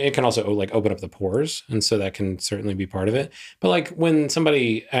 Mhm. It can also like open up the pores, and so that can certainly be part of it. But like when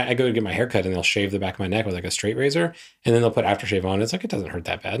I go to get my hair cut and they'll shave the back of my neck with like a straight razor, and then they'll put aftershave on, it's like it doesn't hurt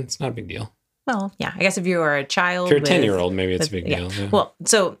that bad. It's not a big deal. Well, yeah. I guess if you are a child, If you're a with- 10-year-old, maybe it's a with- big deal. Yeah. Well,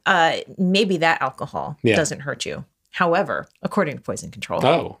 so maybe that alcohol Yeah. doesn't hurt you. However, according to Poison Control,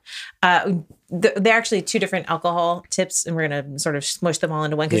 Oh, they're actually two different alcohol tips, and we're going to sort of smush them all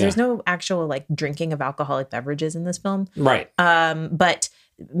into one because Yeah. there's no actual like drinking of alcoholic beverages in this film. right. But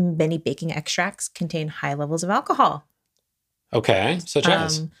many baking extracts contain high levels of alcohol. Okay. Such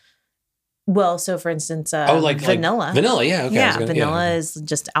as Well, so for instance, like vanilla. vanilla. Yeah. Okay. I was Yeah, gonna- vanilla is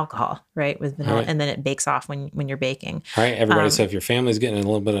just alcohol, right? With vanilla, Right. and then it bakes off when you're baking. All right, everybody. So if your family's getting a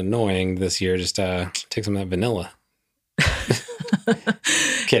little bit annoying this year, just take some of that vanilla.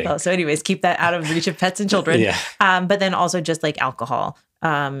 Kidding. Well, so anyways, keep that out of reach of pets and children. Yeah. But then also just like alcohol,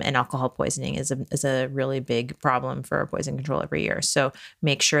 and alcohol poisoning is a really big problem for Poison Control every year. So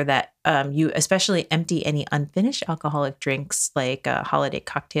make sure that you especially empty any unfinished alcoholic drinks like holiday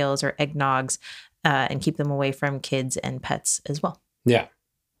cocktails or eggnogs, and keep them away from kids and pets as well. Yeah.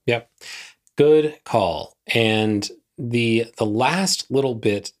 Yep. Good call. And the last little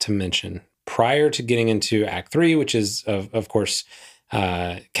bit to mention prior to getting into Act 3, which is of course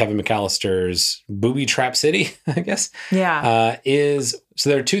Kevin McAllister's Booby Trap City, I guess. Yeah. Is so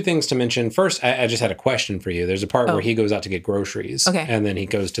there are two things to mention. First, I just had a question for you. There's a part where he goes out to get groceries, Okay. and then he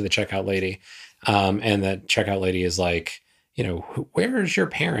goes to the checkout lady, and that checkout lady is like, you know, where's your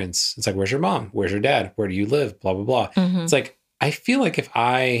parents? It's like, where's your mom? Where's your dad? Where do you live? Blah blah blah. Mhm. It's like I feel like if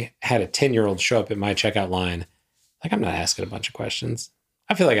I had a 10-year-old show up at my checkout line, like I'm not asking a bunch of questions.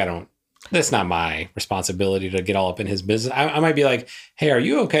 I feel like that's not my responsibility to get all up in his business. I might be like, hey, are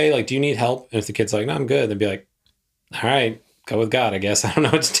you okay? Like, do you need help? And if the kid's like, no, I'm good, then be like, all right, go with God, I guess. I don't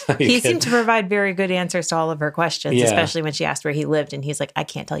know what to tell you. He kid. seemed to provide very good answers to all of her questions, Yeah. especially when she asked where he lived. And he's like, I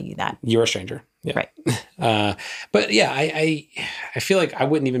can't tell you that. You're a stranger. Yeah. Right. But yeah, I feel like I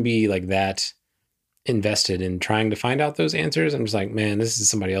wouldn't even be like that invested in trying to find out those answers. I'm just like, man, this is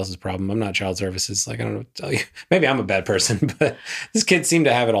somebody else's problem. I'm not child services. Like, I don't know what to tell you. Maybe I'm a bad person, but this kid seemed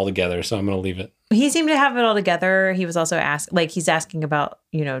to have it all together. So I'm going to leave it. He seemed to have it all together. He was also he's asking about,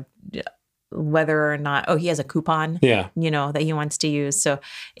 whether or not, he has a coupon, Yeah. that he wants to use. So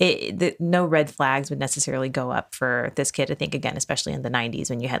no red flags would necessarily go up for this kid. I think, again, especially in the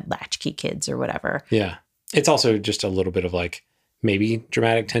 90s when you had latchkey kids or whatever. Yeah. It's also just a little bit of like maybe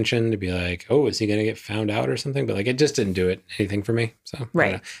dramatic tension to be like, oh, is he going to get found out or something? But like, it just didn't do anything for me. So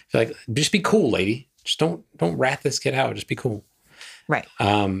Right. I feel like just be cool, lady. Just don't rat this kid out. Just be cool. Right.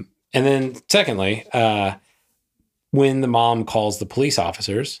 And then secondly, when the mom calls the police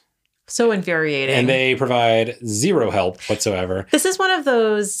officers So infuriating. and they provide zero help whatsoever. This is one of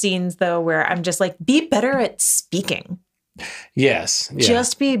those scenes, though, where I'm just like, be better at speaking. Yes. Yeah.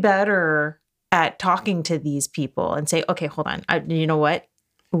 Just be better at talking to these people and say, okay, hold on. You know what?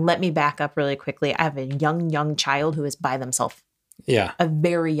 Let me back up really quickly. I have a young child who is by themselves, yeah. a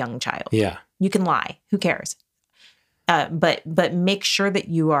very young child. Yeah. You can lie. Who cares? But make sure that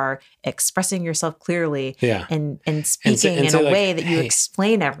you are expressing yourself clearly Yeah. and speaking and in say, a like, way that you hey,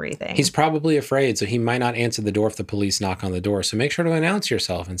 explain everything. He's probably afraid, so he might not answer the door if the police knock on the door. So make sure to announce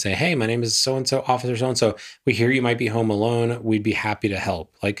yourself and say, hey, my name is so-and-so, Officer so-and-so. We hear you might be home alone. We'd be happy to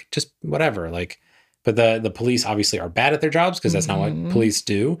help. Like, just whatever. Like, but the police obviously are bad at their jobs because that's not what police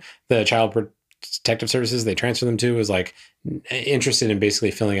do. The Child Protective Services they transfer them to is like interested in basically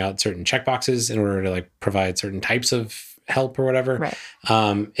filling out certain checkboxes in order to like provide certain types of help or whatever. Right.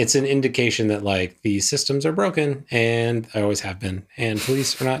 It's an indication that like these systems are broken, and I always have been, and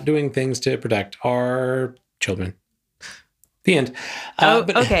police are not doing things to protect our children. The end.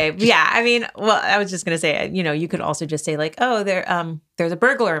 Okay. Yeah. I mean, well, I was just going to say, you could also just say like, oh, there's a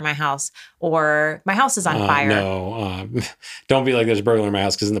burglar in my house, or my house is on fire. No, don't be like, there's a burglar in my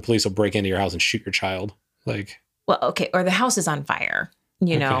house, because then the police will break into your house and shoot your child. Like, well, okay. Or the house is on fire,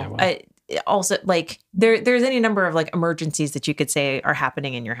 well. Also, like there's any number of like emergencies that you could say are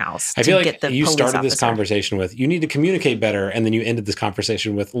happening in your house. I feel like you started this conversation with, you need to communicate better, and then you ended this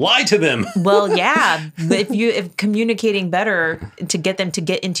conversation with, lie to them. Well, yeah, if communicating better to get them to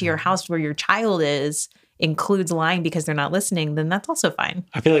get into your house where your child is includes lying because they're not listening, then that's also fine.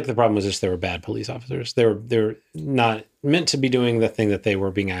 I feel like the problem was just they were bad police officers. They're not meant to be doing the thing that they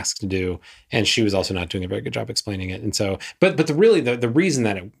were being asked to do, and she was also not doing a very good job explaining it. And so, but the reason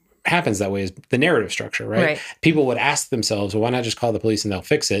that it happens that way is the narrative structure, right? People would ask themselves, well, why not just call the police and they'll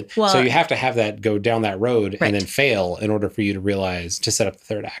fix it? Well, so you have to have that go down that road and then fail in order for you to realize, to set up the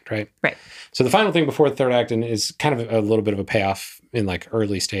third act, right? Right. So the final thing before the third act, and is kind of a little bit of a payoff in like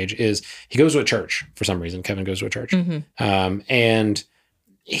early stage, is he goes to a church for some reason. Kevin goes to a church. And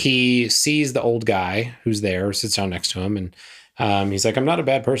he sees the old guy who's there, sits down next to him, and he's like, I'm not a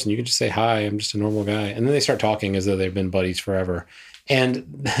bad person. You can just say hi. I'm just a normal guy. And then they start talking as though they've been buddies forever. And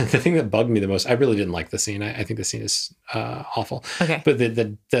the thing that bugged me the most, I really didn't like the scene. I think the scene is awful. Okay. But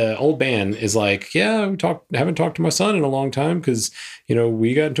the old man is like, yeah, haven't talked to my son in a long time because,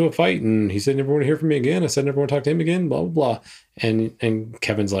 we got into a fight and he said never want to hear from me again. I said never want to talk to him again, blah, blah, blah. And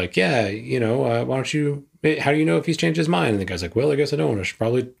Kevin's like, yeah, why don't you, how do you know if he's changed his mind? And the guy's like, well, I guess I don't. I should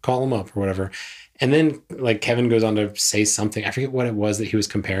probably call him up or whatever. And then like Kevin goes on to say something. I forget what it was that he was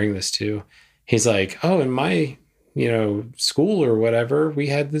comparing this to. He's like, oh, in my school or whatever, we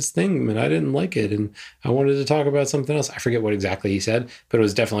had this thing and I didn't like it. And I wanted to talk about something else. I forget what exactly he said, but it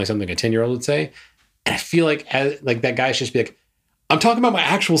was definitely something a 10-year-old would say. And I feel like that guy should just be like, I'm talking about my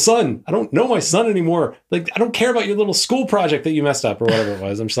actual son. I don't know my son anymore. Like, I don't care about your little school project that you messed up or whatever it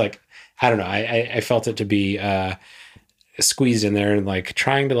was. I'm just like, I don't know. I felt it to be squeezed in there and like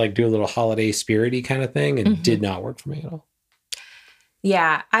trying to like do a little holiday spirity kind of thing. And did not work for me at all.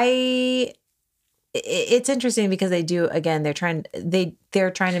 Yeah. It's interesting because they do, again, they're trying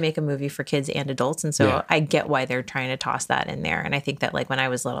to make a movie for kids and adults. And so I get why they're trying to toss that in there. And I think that like when I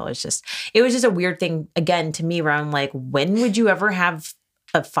was little, it was just a weird thing again to me where I'm like, when would you ever have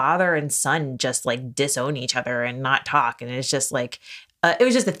a father and son just like disown each other and not talk? And it's just like, it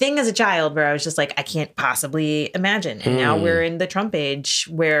was just a thing as a child where I was just like, I can't possibly imagine. And now we're in the Trump age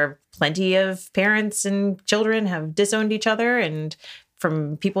where plenty of parents and children have disowned each other, and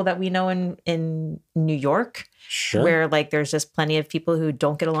from people that we know in New York, where like there's just plenty of people who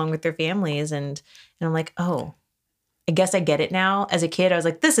don't get along with their families. And I'm like, oh, I guess I get it now. As a kid, I was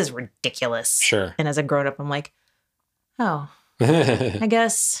like, this is ridiculous. Sure. And as a grown up, I'm like, oh, I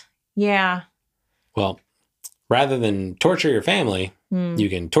guess, yeah. Well, rather than torture your family, you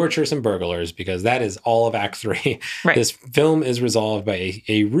can torture some burglars, because that is all of Act 3. Right. This film is resolved by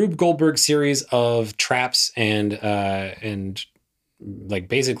a Rube Goldberg series of traps and like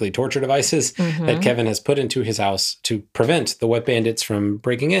basically torture devices that Kevin has put into his house to prevent the wet bandits from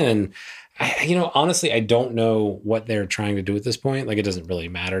breaking in. And honestly, I don't know what they're trying to do at this point. Like, it doesn't really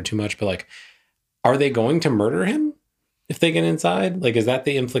matter too much, but like, are they going to murder him if they get inside? Like, is that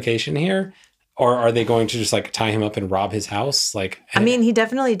the implication here? Or are they going to just like tie him up and rob his house? Like, I mean, he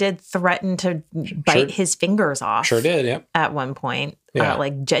definitely did threaten to bite his fingers off. Sure did. Yeah. At one point,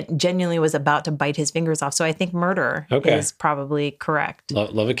 genuinely was about to bite his fingers off. So I think murder is probably correct.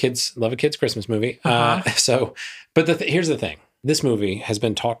 Love a kid's Christmas movie. But here's the thing. This movie has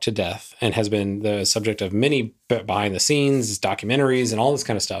been talked to death and has been the subject of many behind the scenes documentaries and all this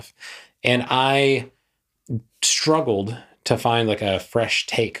kind of stuff. And I struggled to find like a fresh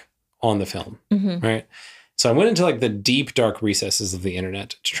take on the film, right? So I went into like the deep, dark recesses of the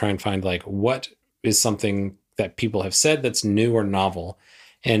internet to try and find like what is something that people have said that's new or novel.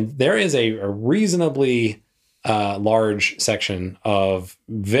 And there is a reasonably large section of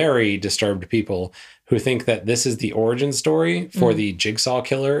very disturbed people who think that this is the origin story for the Jigsaw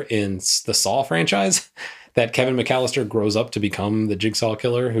killer in the Saw franchise. That Kevin McAllister grows up to become the Jigsaw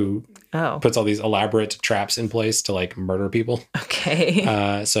killer who puts all these elaborate traps in place to like murder people.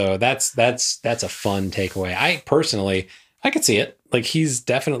 Okay. So that's a fun takeaway. I personally could see it. Like, he's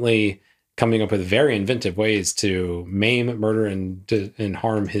definitely coming up with very inventive ways to maim, murder, and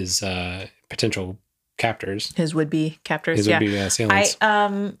harm his potential captors. His would-be captors. His would-be assailants.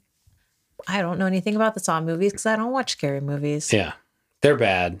 I don't know anything about the Saw movies because I don't watch scary movies. Yeah, they're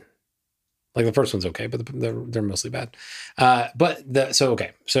bad. Like the first one's okay, but they're mostly bad.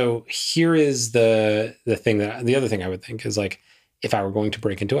 So here is the thing the other thing I would think is like, if I were going to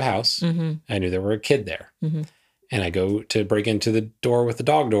break into a house, I knew there were a kid there, and I go to break into the door with the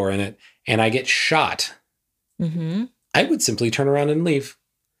dog door in it, and I get shot, I would simply turn around and leave.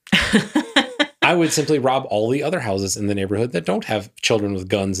 I would simply rob all the other houses in the neighborhood that don't have children with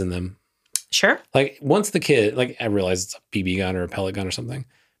guns in them. Sure. Like once the kid, like I realize it's a BB gun or a pellet gun or something,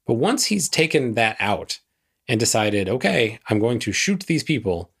 but once he's taken that out and decided, okay, I'm going to shoot these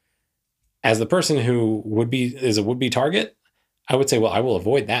people, as the person who is a would-be target, I would say, well, I will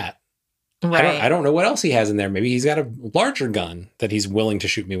avoid that. Right. I don't know what else he has in there. Maybe he's got a larger gun that he's willing to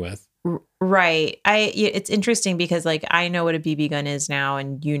shoot me with. Right. It's interesting because like I know what a BB gun is now,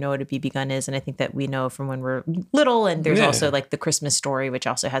 and you know what a BB gun is, and I think that we know from when we're little. And there's also like the Christmas Story, which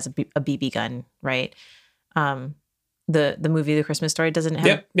also has a BB gun, right? The movie The Christmas Story doesn't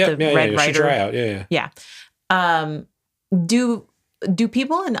have the Red Ryder. Shoot your eye out. Yeah. Do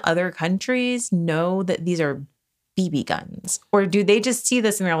people in other countries know that these are BB guns, or do they just see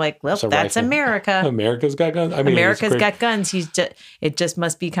this and they're like, well, that's rifle. America. America's got guns. I mean, America's got guns. It just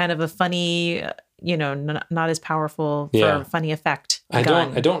must be kind of a funny, not as powerful for a funny effect. I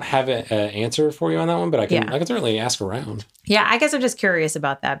don't have an answer for you on that one, but I can certainly ask around. Yeah, I guess I'm just curious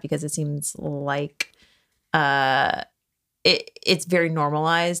about that because it seems like it's very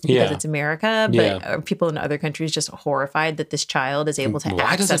normalized because it's America, but are people in other countries just horrified that this child is able to access a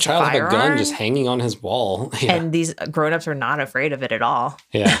firearm? Why does a child have a gun just hanging on his wall? Yeah. And these grown-ups are not afraid of it at all.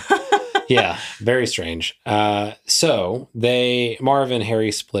 Yeah. Yeah, very strange. So Marv and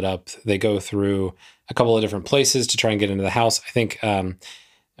Harry split up. They go through a couple of different places to try and get into the house. I think,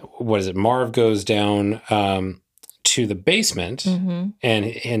 Marv goes down to the basement,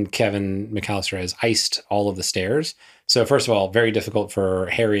 and Kevin McAllister has iced all of the stairs. So first of all, very difficult for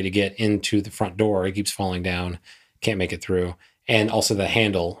Harry to get into the front door. He keeps falling down, can't make it through. And also the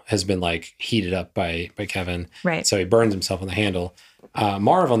handle has been like heated up by Kevin. Right. So he burns himself on the handle.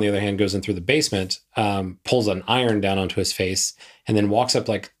 Marv, on the other hand, goes in through the basement, pulls an iron down onto his face, and then walks up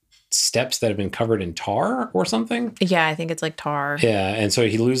like steps that have been covered in tar or something. Yeah, I think it's like tar. Yeah. And so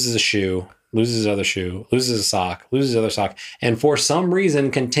he loses a shoe, loses his other shoe, loses a sock, loses his other sock, and for some reason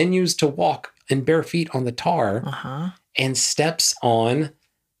continues to walk in bare feet on the tar and steps on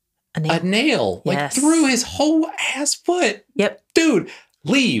a nail like through his whole ass foot. Yep. Dude,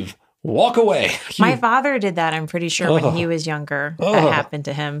 leave. Walk away. My father did that, I'm pretty sure, when he was younger. That happened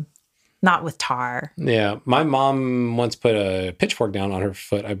to him. Not with tar. Yeah. My mom once put a pitchfork down on her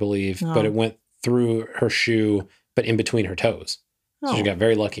foot, I believe, but it went through her shoe, but in between her toes. So she got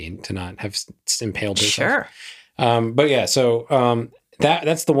very lucky to not have impaled herself. Sure. But yeah, so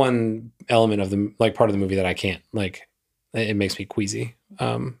that's the one element of the part of the movie that I can't it makes me queasy.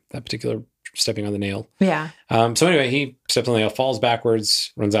 That particular stepping on the nail. Yeah. So anyway, he steps on the nail, falls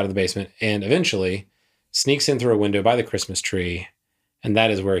backwards, runs out of the basement, and eventually sneaks in through a window by the Christmas tree. And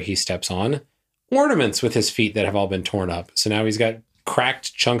that is where he steps on ornaments with his feet that have all been torn up. So now he's got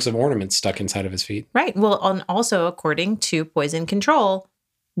cracked chunks of ornaments stuck inside of his feet. Right. Well, also, according to Poison Control,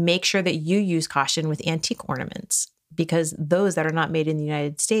 make sure that you use caution with antique ornaments because those that are not made in the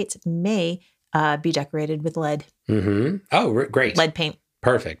United States may be decorated with lead. Mm-hmm. Oh, great. Lead paint.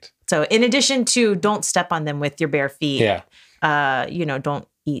 Perfect. So in addition to don't step on them with your bare feet, don't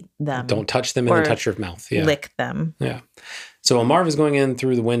eat them. Don't touch them and then touch your mouth. Yeah. Lick them. Yeah. So while Marv is going in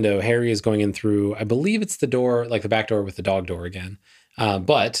through the window, Harry is going in through, I believe it's the door, like the back door with the dog door again.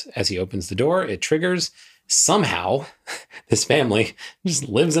 But as he opens the door, it triggers. Somehow, this family just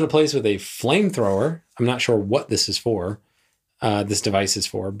lives in a place with a flamethrower. I'm not sure what this is for. This device is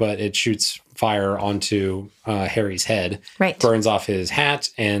for, but it shoots fire onto Harry's head, burns off his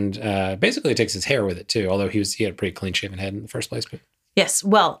hat, and basically takes his hair with it too. Although he had a pretty clean shaven head in the first place. But yes,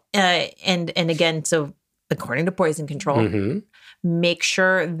 well, and again, so according to Poison Control, make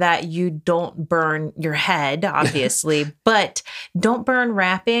sure that you don't burn your head, obviously, but don't burn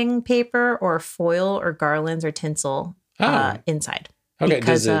wrapping paper or foil or garlands or tinsel inside. Okay,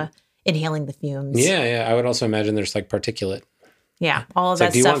 because inhaling the fumes. Yeah. I would also imagine there's like particulate. Yeah, all of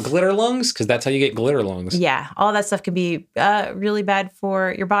that stuff. Do you want glitter lungs? Because that's how you get glitter lungs. Yeah, all that stuff can be really bad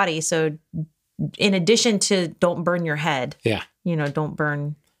for your body. So in addition to don't burn your head, don't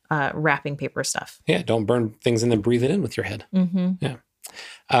burn wrapping paper stuff. Yeah, don't burn things and then breathe it in with your head. Mm-hmm. Yeah.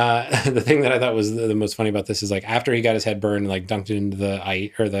 The thing that I thought was the most funny about this is like after he got his head burned, like dunked into the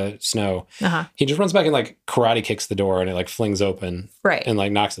ice or the snow, he just runs back and like karate kicks the door and it like flings open. Right. And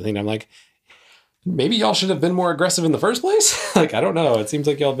like knocks the thing down. I'm like, maybe y'all should have been more aggressive in the first place. Like, I don't know. It seems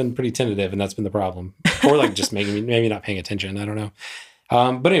like y'all have been pretty tentative and that's been the problem. Or like just maybe not paying attention. I don't know.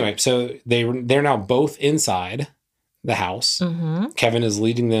 But anyway, so they're now both inside the house. Mm-hmm. Kevin is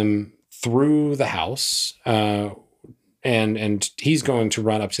leading them through the house, and he's going to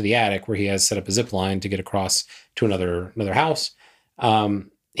run up to the attic where he has set up a zip line to get across to another house.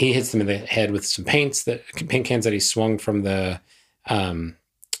 He hits them in the head with some paint cans that he swung from the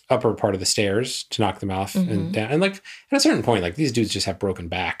upper part of the stairs to knock them off and down. And like at a certain point, like these dudes just have broken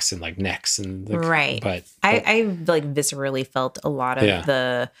backs and like necks and like, right. But I like viscerally felt a lot of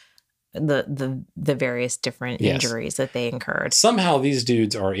the various different injuries that they incurred. Somehow these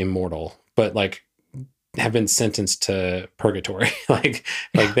dudes are immortal, but like have been sentenced to purgatory. like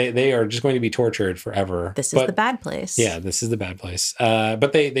they are just going to be tortured forever. This is the bad place. Yeah, this is the bad place.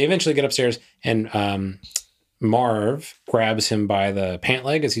 But they eventually get upstairs, and Marv grabs him by the pant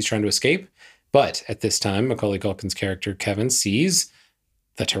leg as he's trying to escape. But at this time, Macaulay Culkin's character Kevin sees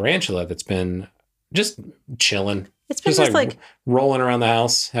the tarantula that's been just chilling. It's been just like rolling around the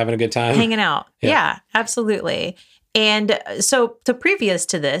house, having a good time, hanging out. Yeah, absolutely. And so previous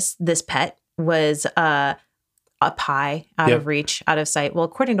to this pet was up high, out of reach, out of sight. Well,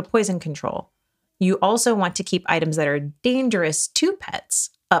 according to Poison Control, you also want to keep items that are dangerous to pets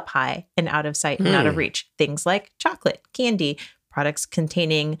up high and out of sight and out of reach. Things like chocolate, candy, products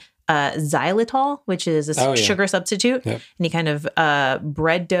containing xylitol, which is a sugar substitute, any kind of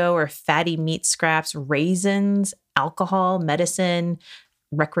bread dough or fatty meat scraps, raisins, alcohol, medicine,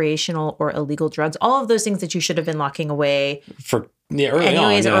 recreational or illegal drugs, all of those things that you should have been locking away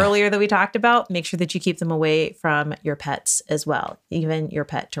earlier that we talked about. Make sure that you keep them away from your pets as well, even your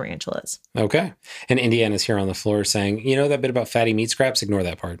pet tarantulas. Okay. And Indiana's here on the floor saying, you know that bit about fatty meat scraps? Ignore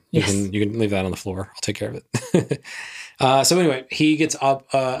that part. You can leave that on the floor. I'll take care of it. So anyway, he gets up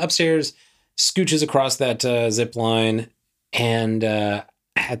upstairs, scooches across that zip line, and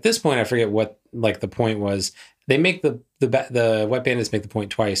at this point, I forget what like the point was. They make the Wet Bandits make the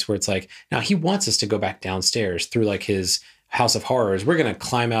point twice where it's like, now he wants us to go back downstairs through like his house of horrors. We're going to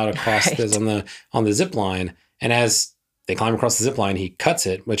climb out across this on the zip line. And as they climb across the zip line, he cuts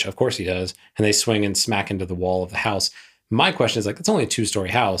it, which of course he does. And they swing and smack into the wall of the house. My question is like, it's only a 2-story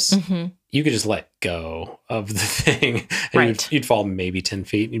house. You could just let go of the thing. And you'd fall maybe 10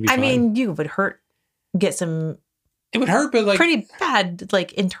 feet. You'd be fine. I mean, you would get some... It would hurt, but like... pretty bad,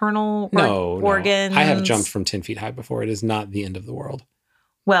 like internal organs. I have jumped from 10 feet high before. It is not the end of the world.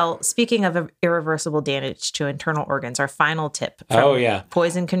 Well, speaking of irreversible damage to internal organs, our final tip from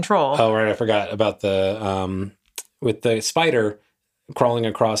Poison Control. Oh, right. I forgot about the... with the spider crawling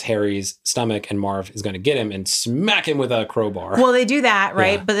across Harry's stomach, and Marv is going to get him and smack him with a crowbar. Well, they do that,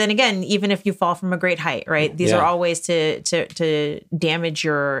 right? Yeah. But then again, even if you fall from a great height, right? These are all ways to damage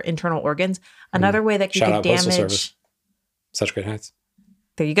your internal organs. Another way that you could damage... Such great heights.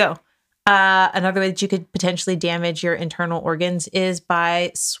 There you go. Another way that you could potentially damage your internal organs is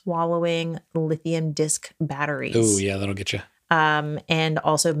by swallowing lithium disc batteries. Oh, yeah, that'll get you. And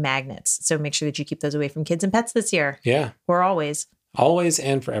also magnets. So make sure that you keep those away from kids and pets this year. Yeah. Or always. Always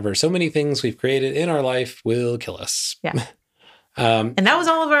and forever. So many things we've created in our life will kill us. Yeah. And that was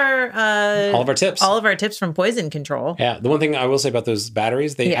all of our tips. All of our tips from Poison Control. Yeah. The one thing I will say about those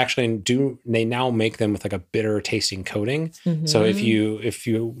batteries, they they now make them with like a bitter tasting coating. So if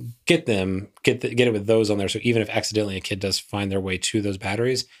you get them, get it with those on there. So even if accidentally a kid does find their way to those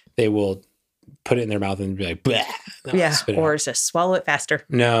batteries, they will put it in their mouth and be like, bleh. Or just swallow it faster.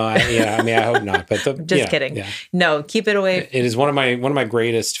 No, I hope not. But just kidding. Yeah. No, keep it away. It is one of my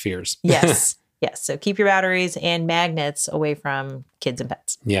greatest fears. Yes. Yes. So keep your batteries and magnets away from kids and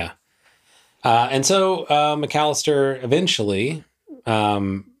pets. Yeah. And so McAllister eventually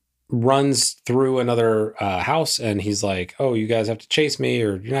runs through another house, and he's like, oh, you guys have to chase me,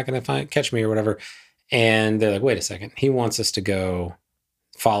 or you're not going to catch me or whatever. And they're like, wait a second. He wants us to go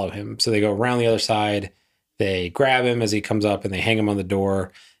follow him. So they go around the other side. They grab him as he comes up, and they hang him on the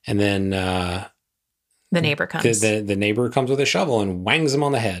door. And then... the neighbor comes. The neighbor comes with a shovel and wangs him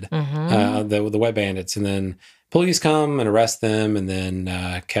on the head. The Wet Bandits, and then police come and arrest them. And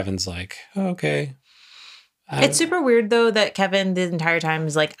then Kevin's like, oh, "Okay." It's super weird though that Kevin the entire time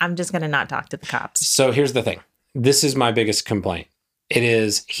is like, "I'm just going to not talk to the cops." So here's the thing. This is my biggest complaint. It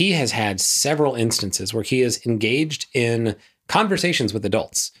is he has had several instances where he is engaged in conversations with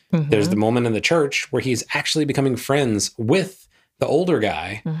adults. There's the moment in the church where he's actually becoming friends with the older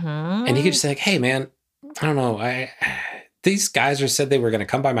guy, and he could just say, like, "Hey, man. I don't know. These guys said they were going to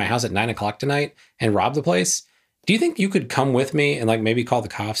come by my house at 9:00 tonight and rob the place. Do you think you could come with me and like maybe call the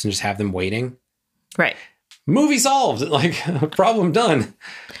cops and just have them waiting?" Right. Movie solved. Like problem done.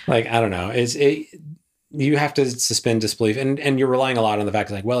 Like, I don't know. you have to suspend disbelief, and you're relying a lot on the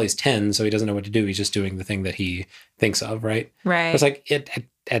fact like, well, he's 10, so he doesn't know what to do. He's just doing the thing that he thinks of, right? Right. It's like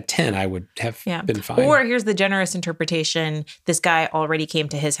at 10, I would have been fine. Or here's the generous interpretation: this guy already came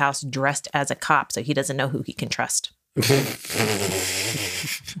to his house dressed as a cop, so he doesn't know who he can trust.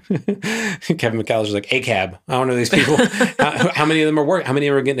 Kevin McAllister's like, a cab. I don't know these people. How many of them are working? How many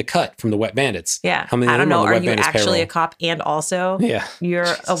of them are getting a cut from the wet bandits? Yeah. How many I don't know. Are you actually payroll? a cop and also Yeah. you're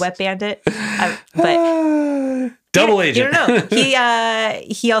a wet bandit? But double agent. You don't know.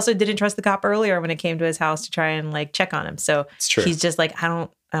 He also didn't trust the cop earlier when it came to his house to try and like check on him. So It's true. he's just like, I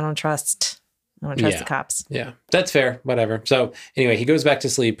don't trust the cops. Yeah, that's fair. Whatever. So anyway, he goes back to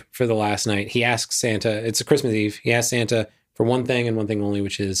sleep for the last night. He asks Santa, it's a Christmas Eve. He asks Santa for one thing and one thing only,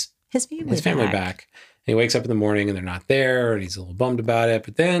 which is his family back. And he wakes up in the morning and they're not there. And he's a little bummed about it.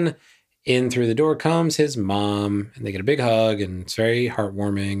 But then in through the door comes his mom and they get a big hug and it's very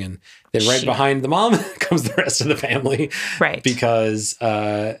heartwarming. And then right behind the mom comes the rest of the family. Right. Because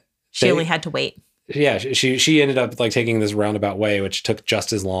she only had to wait. Yeah, she ended up like taking this roundabout way, which took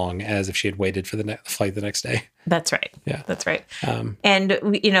just as long as if she had waited for the flight the next day. That's right. Yeah, that's right. And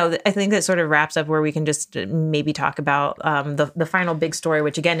I think that sort of wraps up where we can just maybe talk about the final big story,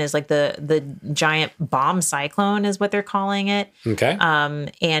 which again is like the giant bomb cyclone is what they're calling it. Okay.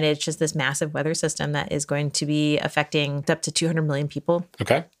 And it's just this massive weather system that is going to be affecting up to 200 million people.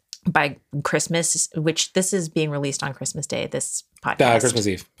 Okay. By Christmas, which this is being released on Christmas Day, this podcast. Christmas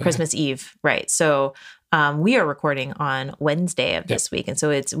Eve. Christmas Eve, right. So we are recording on Wednesday of this week. And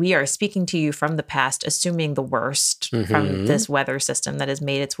so we are speaking to you from the past, assuming the worst from this weather system that has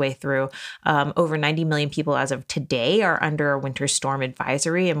made its way through. Over 90 million people as of today are under a winter storm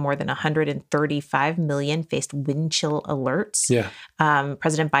advisory, and more than 135 million faced wind chill alerts. Yeah.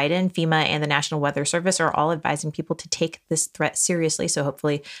 President Biden, FEMA, and the National Weather Service are all advising people to take this threat seriously. So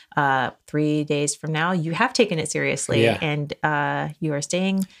hopefully 3 days from now, you have taken it seriously and you are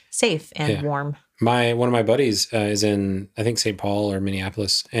staying safe and warm. One of my buddies is in, I think, St. Paul or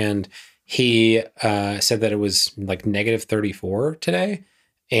Minneapolis, and he said that it was like negative 34 today,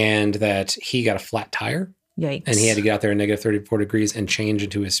 and that he got a flat tire. Yikes! And he had to get out there in negative 34 degrees and change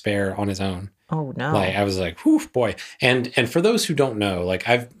into his spare on his own. Oh no! Like I was like, whew, boy. And for those who don't know, like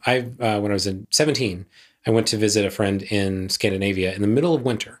I've when I was 17, I went to visit a friend in Scandinavia in the middle of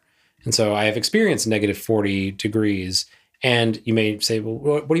winter, and so I have experienced negative 40 degrees. And you may say, well,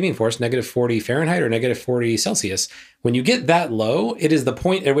 what do you mean, Forrest? Negative 40 Fahrenheit or negative 40 Celsius? When you get that low, it is the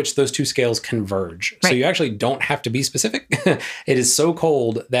point at which those two scales converge. Right. So you actually don't have to be specific. It is so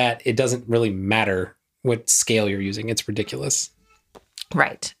cold that it doesn't really matter what scale you're using. It's ridiculous.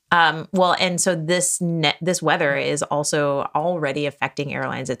 Right. Well, and so this weather is also already affecting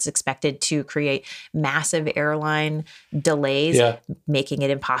airlines. It's expected to create massive airline delays, making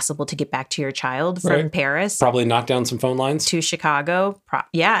it impossible to get back to your child from Paris. Probably knock down some phone lines. To Chicago.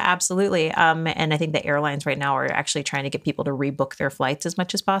 Yeah, absolutely. And I think the airlines right now are actually trying to get people to rebook their flights as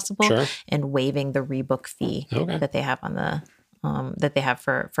much as possible and waiving the rebook fee that they have on the that they have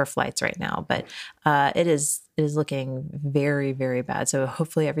for flights right now. But it is looking very, very bad. So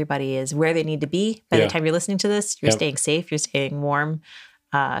hopefully everybody is where they need to be by the time you're listening to this. You're staying safe. You're staying warm.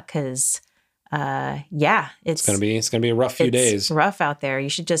 Because it's gonna be a rough few days. It's rough out there. You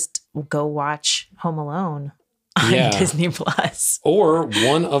should just go watch Home Alone on Disney Plus or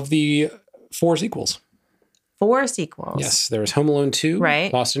one of the 4 sequels. 4 sequels. Yes, there was Home Alone 2,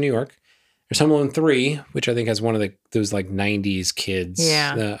 Boston, New York. There's Home Alone 3, which I think has one of those like 90s kids,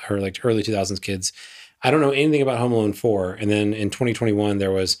 or like early 2000s kids. I don't know anything about Home Alone 4. And then in 2021,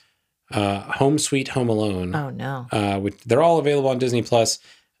 there was Home Sweet Home Alone. Oh, no. Which they're all available on Disney Plus.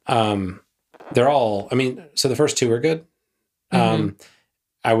 They're all, so the first 2 are good.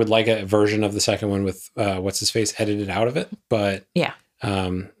 I would like a version of the second one with what's his face edited out of it. But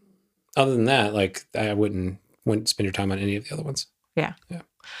other than that, like I wouldn't spend your time on any of the other ones. Yeah.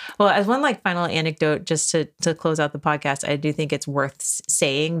 Well, as one like final anecdote, just to close out the podcast, I do think it's worth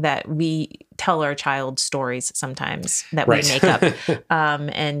saying that we tell our child stories sometimes that we make up.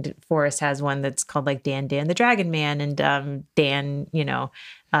 And Forrest has one that's called like Dan the Dragon Man, and Dan,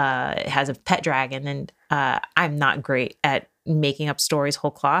 has a pet dragon, and I'm not great at making up stories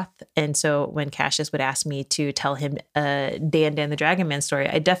whole cloth. And so when Cassius would ask me to tell him Dan the Dragon Man story,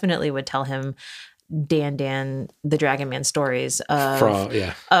 I definitely would tell him Dan, the Dragon Man stories of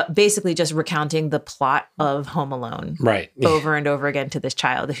basically just recounting the plot of Home Alone over and over again to this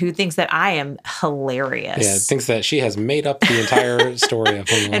child who thinks that I am hilarious. Yeah, thinks that she has made up the entire story of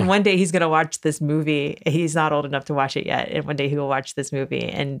Home Alone. And one day he's going to watch this movie. He's not old enough to watch it yet. And one day he will watch this movie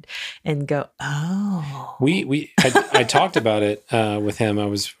and go, oh. I talked about it with him. I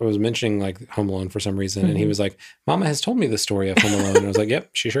was mentioning like Home Alone for some reason. And he was like, Mama has told me the story of Home Alone. And I was like, yep,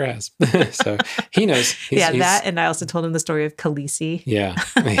 she sure has. So he knows. That. And I also told him the story of Khaleesi. Yeah.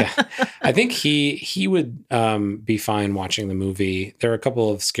 I think he would be fine watching the movie. There are a couple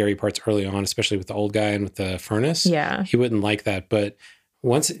of scary parts early on, especially with the old guy and with the furnace. Yeah. He wouldn't like that. But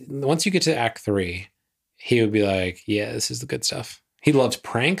once you get to Act 3, he would be like, yeah, this is the good stuff. He loves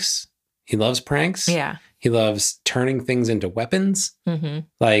pranks. Yeah. He loves turning things into weapons. Mm-hmm.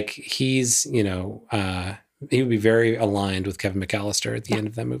 Like he's, he would be very aligned with Kevin McAllister at the end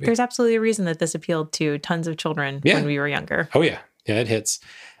of that movie. There's absolutely a reason that this appealed to tons of children when we were younger. Oh, yeah. Yeah, it hits.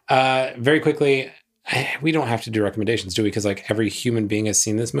 Very quickly, we don't have to do recommendations, do we? Because like every human being has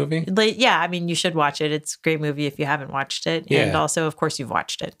seen this movie. Yeah, I mean, you should watch it. It's a great movie if you haven't watched it. Yeah. And also, of course, you've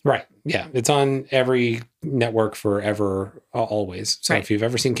watched it. Right. Yeah. It's on every network forever, always. So if you've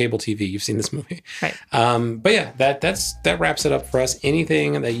ever seen cable TV, you've seen this movie. Right. But yeah, that wraps it up for us.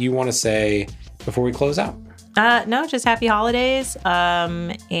 Anything that you want to say before we close out? No, just happy holidays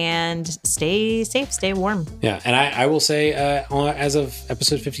and stay safe, stay warm. Yeah. And I will say, as of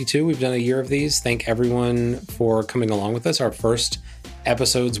episode 52, we've done a year of these. Thank everyone for coming along with us. Our first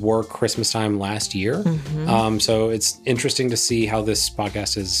episodes were Christmas time last year. Mm-hmm. So it's interesting to see how this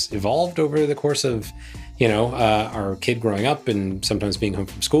podcast has evolved over the course of, our kid growing up and sometimes being home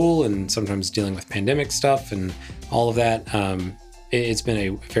from school and sometimes dealing with pandemic stuff and all of that. It's been a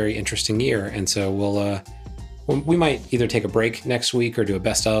very interesting year. And so we might either take a break next week or do a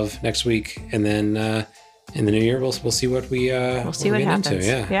best of next week, and then in the new year we'll see what we'll see what happens.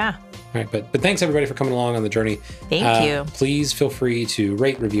 Yeah. All right, but thanks everybody for coming along on the journey. Thank you. Please feel free to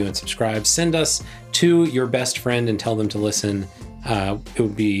rate, review, and subscribe. Send us to your best friend and tell them to listen. It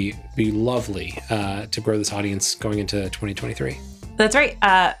would be lovely to grow this audience going into 2023. That's right.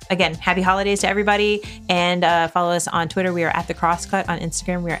 Again, happy holidays to everybody. And follow us on Twitter. We are at The Crosscut. On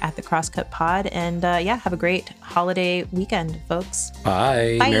Instagram, we are at The Crosscut Pod. And have a great holiday weekend, folks.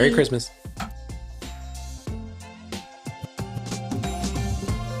 Bye. Merry Christmas.